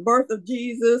the birth of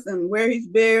Jesus and where he's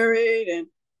buried,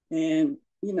 and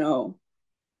you know,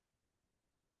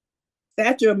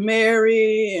 statue of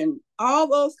Mary, and all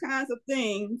those kinds of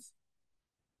things,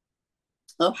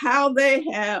 of how they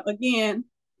have again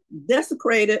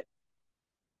desecrated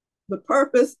the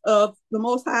purpose of the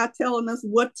Most High telling us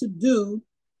what to do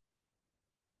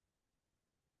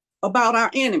about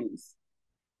our enemies.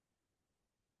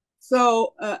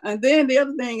 So, and then the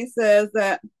other thing, it says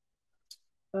that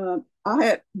I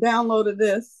had downloaded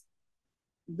this,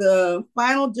 the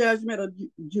final judgment or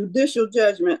judicial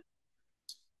judgment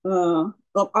of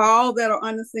all that are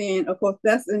under sin. Of course,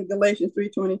 that's in Galatians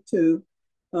 3:22.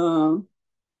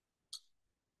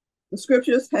 The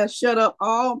scriptures has shut up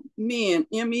all men,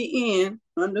 men,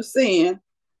 under sin,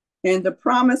 and the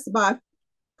promise by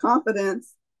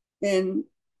confidence in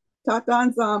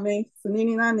Tatan Zame,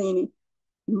 Sanini Nanini,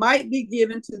 might be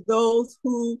given to those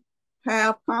who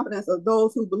have confidence, or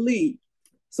those who believe.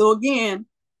 So again,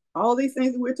 all these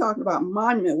things that we're talking about,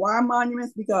 monument. Why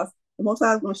monuments? Because the Most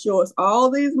High is going to show us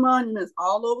all these monuments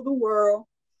all over the world,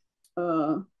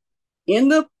 in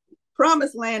the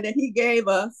promised land that he gave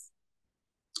us,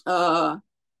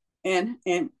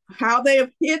 and how they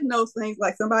have hidden those things.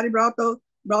 Like somebody brought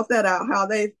that out, how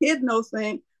they've hidden those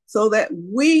things so that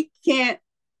we can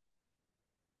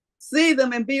see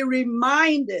them and be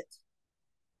reminded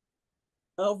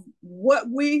of what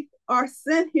we are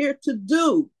sent here to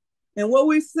do. And what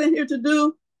we're sent here to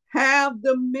do, have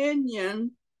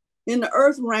dominion in the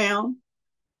earth realm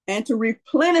and to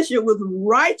replenish it with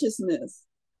righteousness.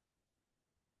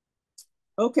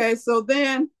 Okay, so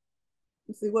then,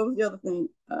 let's see, what was the other thing?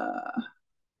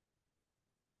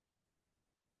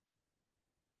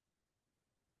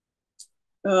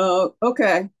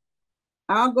 Okay,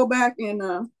 I'll go back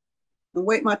and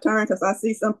wait my turn because I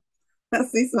see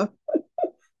some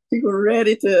people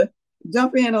ready to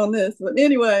jump in on this. But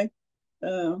anyway,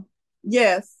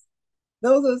 yes,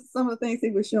 those are some of the things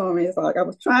he was showing me. It's like I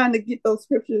was trying to get those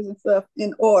scriptures and stuff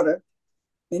in order.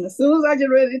 And as soon as I get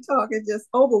ready to talk, it just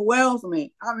overwhelms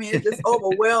me. I mean, it just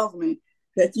overwhelms me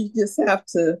that you just have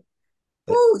to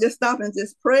just stop and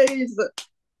just praise the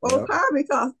Most High,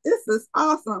 because this is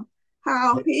awesome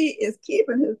how he is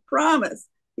keeping his promise.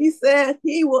 He said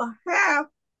he will have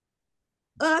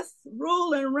us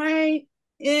rule and reign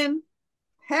in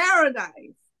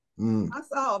paradise. I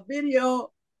saw a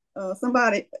video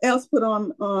somebody else put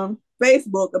on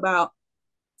Facebook about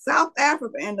South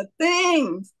Africa and the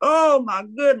things. Oh my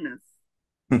goodness.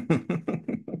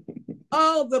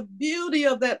 Oh, the beauty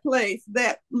of that place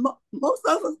that most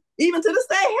of us, even to this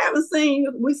day, haven't seen.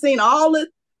 We've seen all it.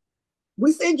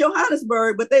 We see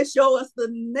Johannesburg, but they show us the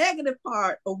negative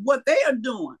part of what they are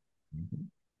doing.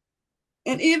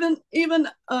 And even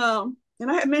and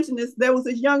I had mentioned this, there was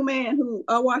this young man who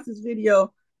I watched this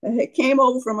video that had came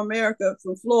over from America,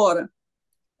 from Florida.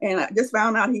 And I just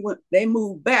found out they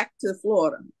moved back to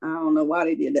Florida. I don't know why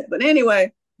they did that. But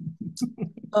anyway,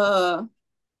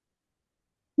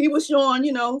 he was showing,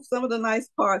 some of the nice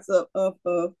parts of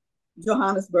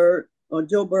Johannesburg, or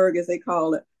Joburg as they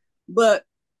call it. But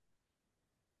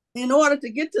in order to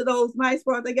get to those nice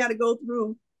parts, they got to go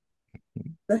through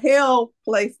the hell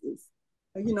places,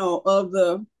 of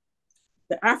the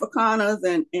Afrikaners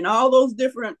and all those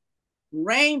different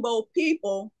rainbow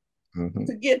people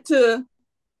to get to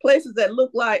places that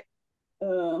look like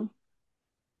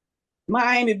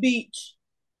Miami Beach.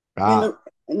 I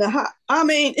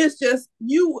mean, it's just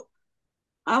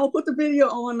I will put the video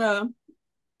on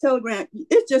Telegram.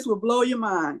 It just will blow your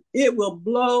mind. It will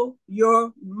blow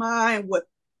your mind with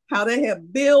how they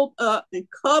have built up and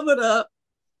covered up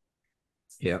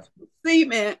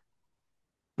cement,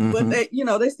 but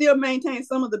they still maintain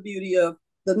some of the beauty of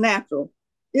the natural.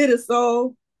 It is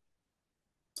so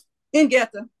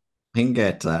Ingeta.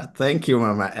 Thank you,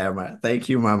 Mama Emma. Thank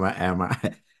you, Mama Emma.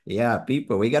 Yeah,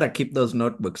 people, we got to keep those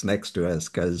notebooks next to us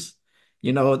because,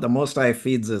 the Most High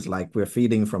feeds us like we're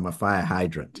feeding from a fire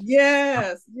hydrant.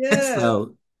 Yes, yes.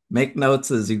 So make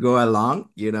notes as you go along,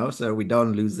 so we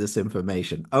don't lose this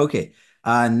information. Okay,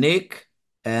 Nick,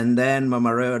 and then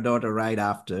Mama Ray, daughter, right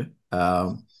after,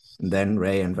 and then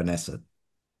Ray and Vanessa.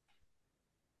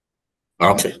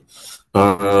 Okay.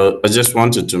 I just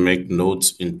wanted to make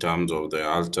notes in terms of the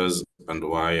altars and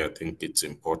why I think it's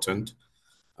important.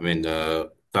 I mean,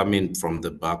 coming from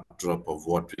the backdrop of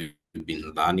what we've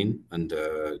been learning and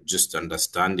just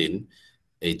understanding,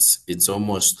 it's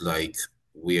almost like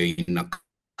we're in a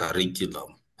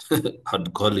curriculum.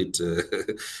 I'd call it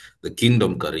the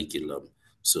kingdom curriculum,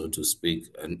 so to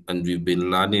speak. And we've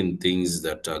been learning things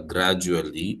that are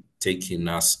gradually taking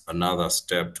us another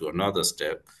step to another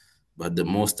step. But the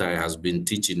Most High has been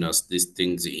teaching us these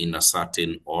things in a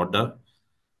certain order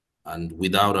and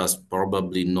without us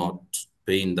probably not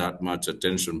paying that much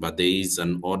attention. But there is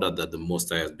an order that the Most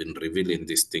High has been revealing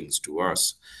these things to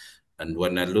us. And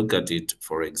when I look at it,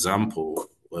 for example,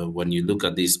 when you look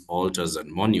at these altars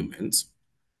and monuments,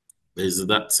 there's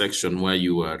that section where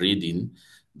you are reading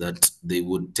that they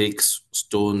would take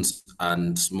stones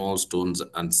and small stones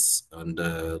and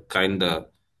kind of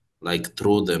like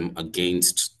throw them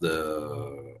against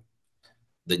the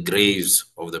graves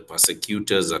of the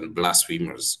persecutors and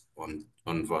blasphemers on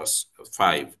verse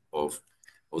 5 of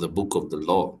the book of the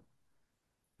law.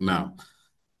 Now,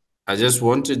 I just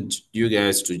wanted you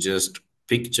guys to just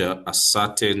picture a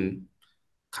certain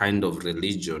kind of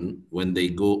religion when they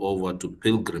go over to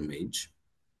pilgrimage,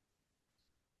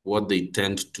 what they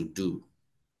tend to do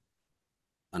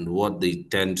and what they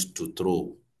tend to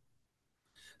throw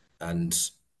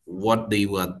and what they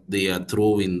are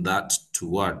throwing that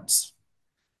towards.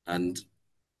 And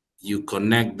you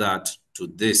connect that to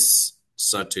this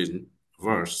certain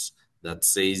verse that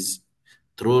says,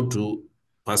 throw to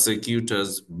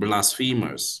persecutors,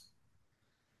 blasphemers.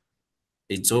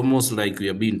 It's almost like we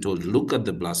are being told, look at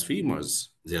the blasphemers.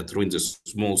 They are throwing the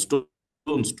small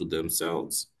stones to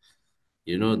themselves.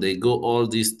 They go all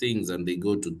these things and they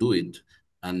go to do it.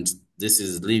 And this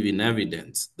is living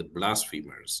evidence, the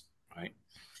blasphemers, right?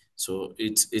 So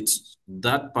it's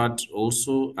that part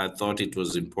also, I thought it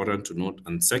was important to note.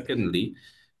 And secondly,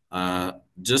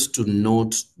 just to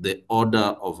note the order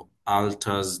of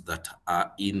altars that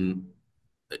are in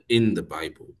the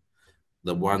Bible,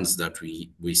 the ones that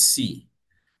we see.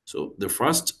 So the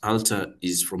first altar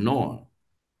is from Noah.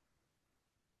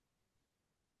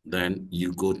 Then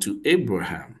you go to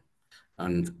Abraham.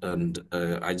 And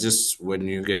I just, when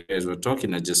you guys were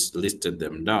talking, I just listed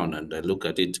them down and I look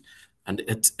at it, and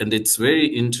it's very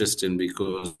interesting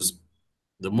because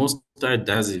the Most High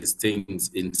does his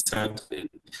things inside.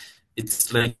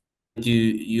 It's like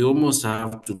you almost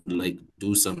have to like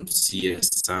do some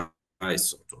CSI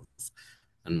sort of,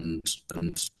 and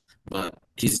but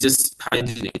he's just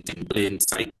hiding it in plain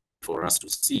sight for us to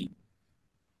see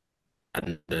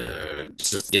and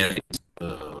just get it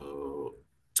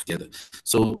together.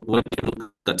 So when you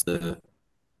look at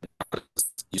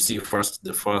you see first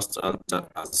the first altar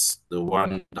as the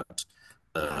one that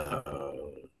uh,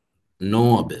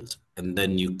 Noah built, and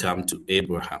then you come to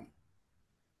Abraham,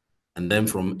 and then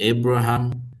from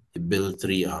Abraham he built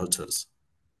 3 altars.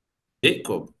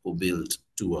 Jacob who built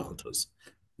 2 altars.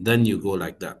 Then you go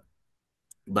like that.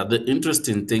 But the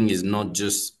interesting thing is not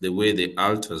just the way the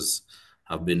altars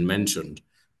have been mentioned,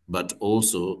 but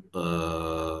also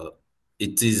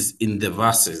it is in the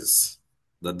verses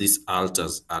that these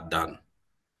altars are done.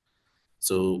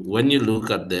 So when you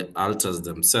look at the altars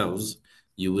themselves,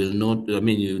 you will not, I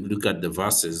mean, you look at the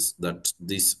verses that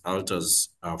these altars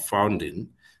are found in,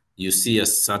 you see a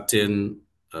certain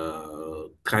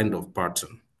kind of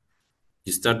pattern.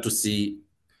 You start to see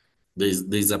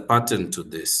there's a pattern to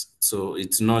this. So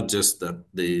it's not just that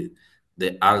the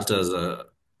altars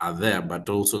are there, but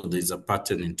also there's a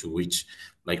pattern into which,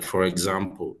 like for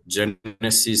example,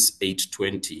 Genesis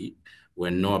 8:20,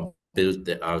 when Noah built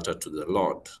the altar to the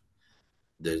Lord,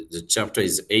 the chapter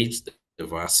is 8, the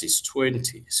verse is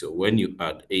 20. So when you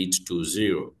add 8 to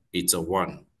 0, it's a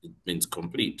 1. It means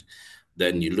complete.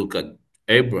 Then you look at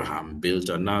Abraham built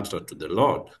an altar to the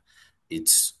Lord.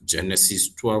 It's Genesis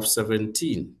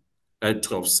 12:17,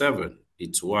 12:7.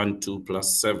 It's 1, 2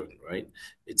 plus 7, right?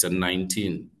 It's a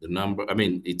 19. The number, I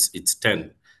mean, it's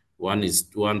 10.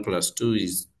 1 plus 2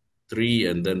 is 3,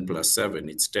 and then plus 7,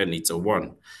 it's 10. It's a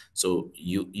 1. So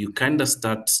you kind of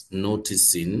start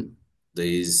noticing there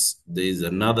is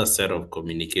another set of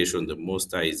communication the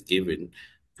Most High is giving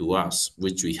to us,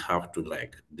 which we have to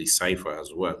like decipher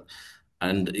as well.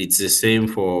 And it's the same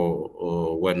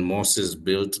for when Moses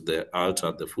built the altar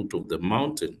at the foot of the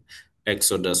mountain,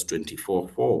 Exodus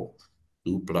 24:4.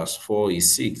 2 plus 4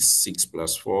 is 6, 6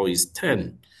 plus 4 is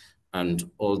 10, and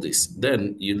all this.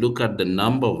 Then you look at the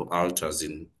number of altars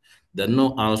there are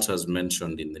no altars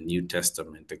mentioned in the New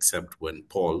Testament except when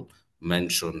Paul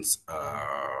mentions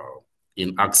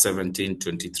in Acts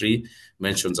 17:23,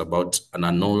 mentions about an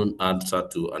unknown altar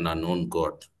to an unknown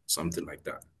God, something like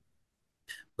that.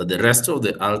 But the rest of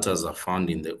the altars are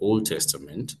found in the Old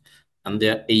Testament, and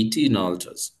there are 18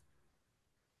 altars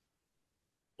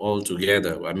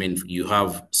altogether. I mean, you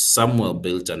have Samuel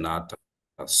built an altar,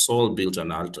 Saul built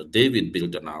an altar, David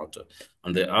built an altar.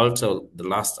 And the altar, the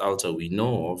last altar we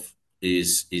know of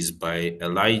is by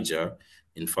Elijah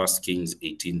in 1 Kings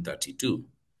 18:32.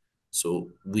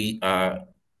 So we are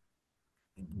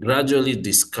gradually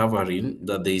discovering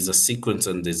that there is a sequence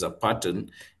and there's a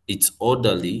pattern. It's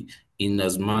orderly in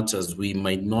as much as we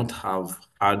might not have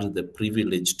had the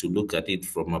privilege to look at it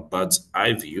from a bird's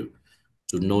eye view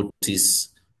to notice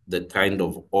the kind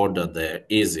of order there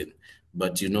is in.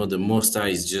 But you know, the Most High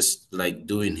is just like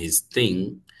doing his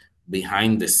thing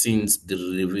behind the scenes,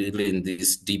 revealing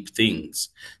these deep things.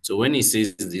 So when he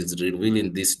says he's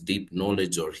revealing this deep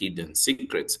knowledge or hidden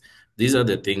secrets, these are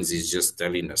the things he's just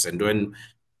telling us. And when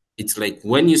it's like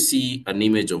when you see an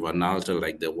image of an altar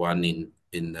like the one in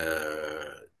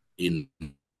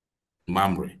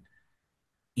Mamre,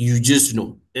 you just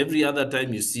know. Every other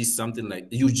time you see something like,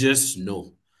 you just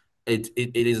know. It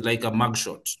is like a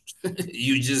mugshot.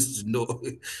 You just know.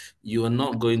 You are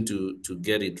not going to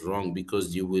get it wrong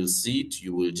because you will see it.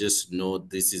 You will just know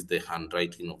this is the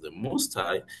handwriting of the Most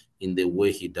High in the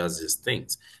way he does his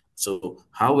things. So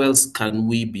how else can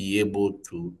we be able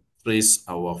to trace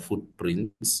our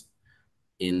footprints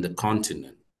in the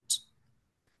continent?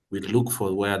 We look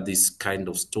for where these kind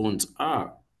of stones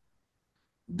are.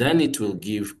 Then it will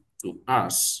give to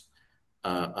us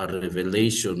a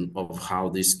revelation of how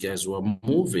these guys were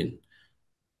moving,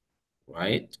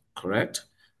 right? Correct?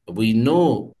 We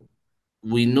know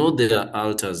there are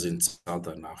altars in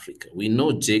Southern Africa. We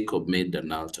know Jacob made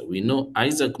an altar. We know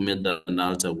Isaac made an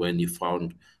altar when he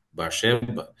found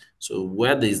Bathsheba. So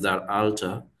where there is that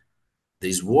altar,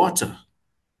 there's water.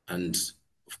 And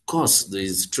of course,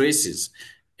 there's traces.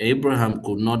 Abraham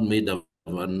could not make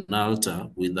an altar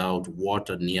without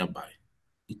water nearby.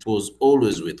 It was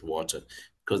always with water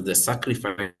because the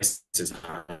sacrifices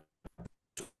had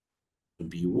to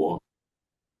be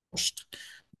washed.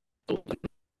 So,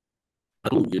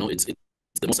 it's the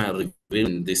Most High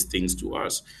revealing these things to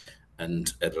us.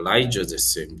 And Elijah, the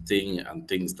same thing, and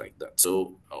things like that.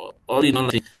 So, all in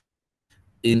all,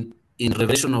 in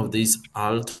revelation of these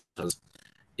altars,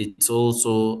 it's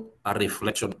also a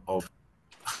reflection of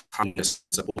how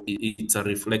it's a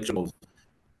reflection of,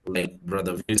 like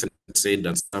Brother Vincent said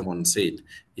and someone said,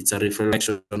 it's a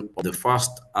reflection of the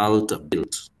first altar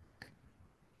built.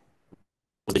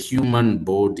 The human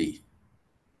body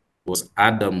was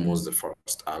Adam was the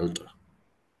first altar,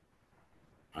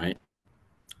 right?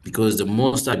 Because the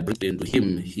Most High breathed into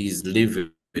him, he's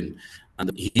living,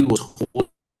 and he was holy.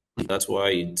 That's why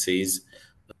it says,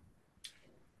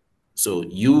 so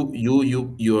you're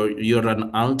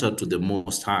an altar to the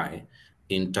Most High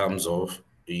in terms of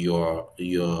your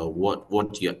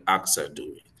what your acts are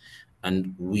doing,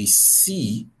 and we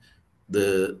see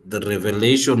the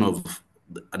revelation of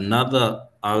another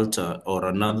altar or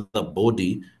another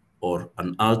body or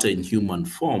an altar in human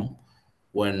form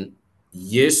when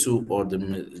Yesu or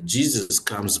Jesus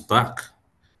comes back,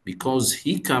 because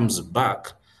he comes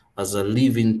back as a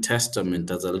living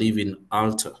testament, as a living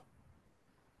altar,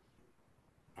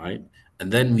 right?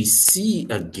 And then we see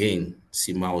again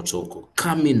Simao Choko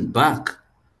coming back,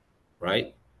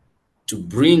 right, to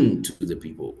bring to the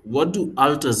people. What do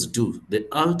altars do? The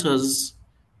altars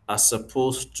are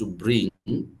supposed to bring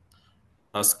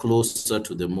us closer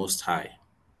to the Most High.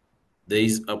 There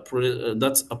is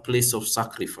that's a place of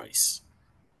sacrifice.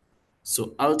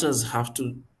 So altars have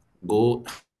to go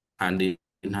hand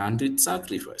in hand with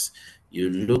sacrifice. You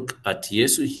look at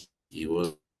Yesu, he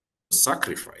was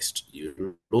sacrificed.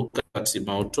 You look at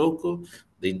Simautoko,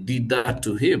 they did that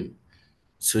to him.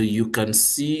 So you can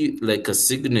see like a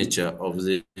signature of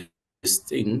these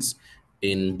things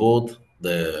in both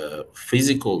the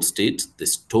physical state, the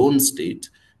stone state,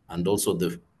 and also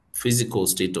the physical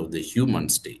state of the human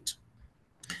state.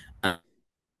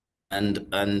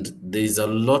 And there's a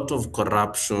lot of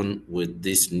corruption with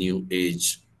this new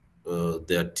age.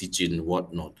 They're teaching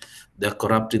whatnot. They're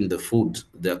corrupting the food.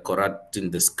 They're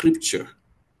corrupting the scripture,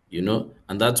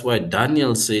 and that's why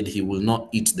Daniel said he will not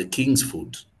eat the king's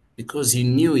food, because he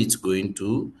knew it's going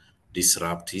to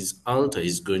disrupt his altar.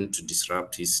 It's going to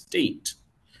disrupt his state,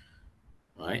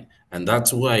 right? And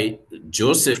that's why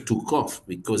Joseph took off,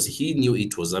 because he knew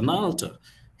it was an altar.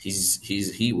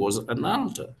 He was an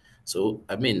altar. So,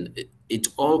 I mean, it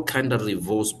all kind of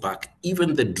revolves back,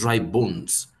 even the dry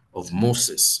bones of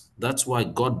Moses. That's why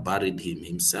God buried him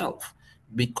himself,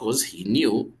 because he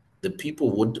knew the people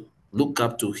would look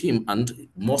up to him, and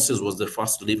Moses was the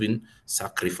first living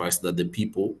sacrifice that the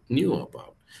people knew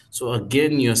about. So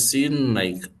again, you're seeing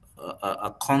like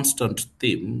a constant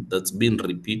theme that's been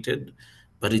repeated,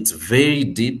 but it's very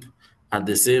deep. At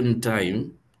the same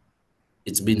time,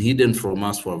 it's been hidden from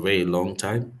us for a very long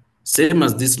time. Same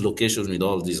as this location with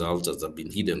all these altars have been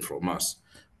hidden from us,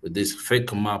 with these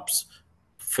fake maps,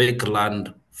 fake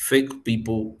land, fake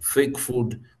people, fake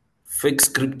food, fake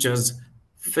scriptures,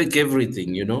 fake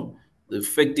everything, they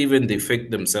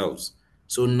fake themselves.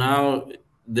 So now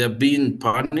they're being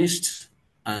punished,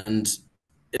 and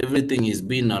everything is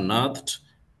being unearthed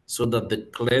so that the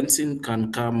cleansing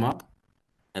can come up,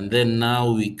 and then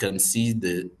now we can see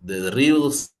the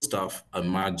real stuff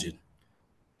emerging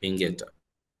in Geta.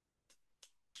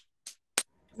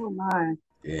 Oh my.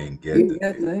 And Get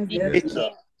get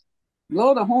that.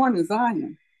 Blow the horn of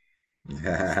Zion.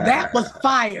 That was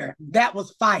fire. That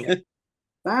was fire.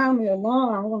 Sound the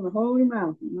alarm on the holy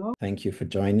mountain. Thank you for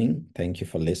joining. Thank you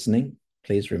for listening.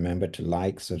 Please remember to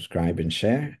like, subscribe, and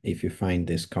share if you find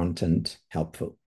this content helpful.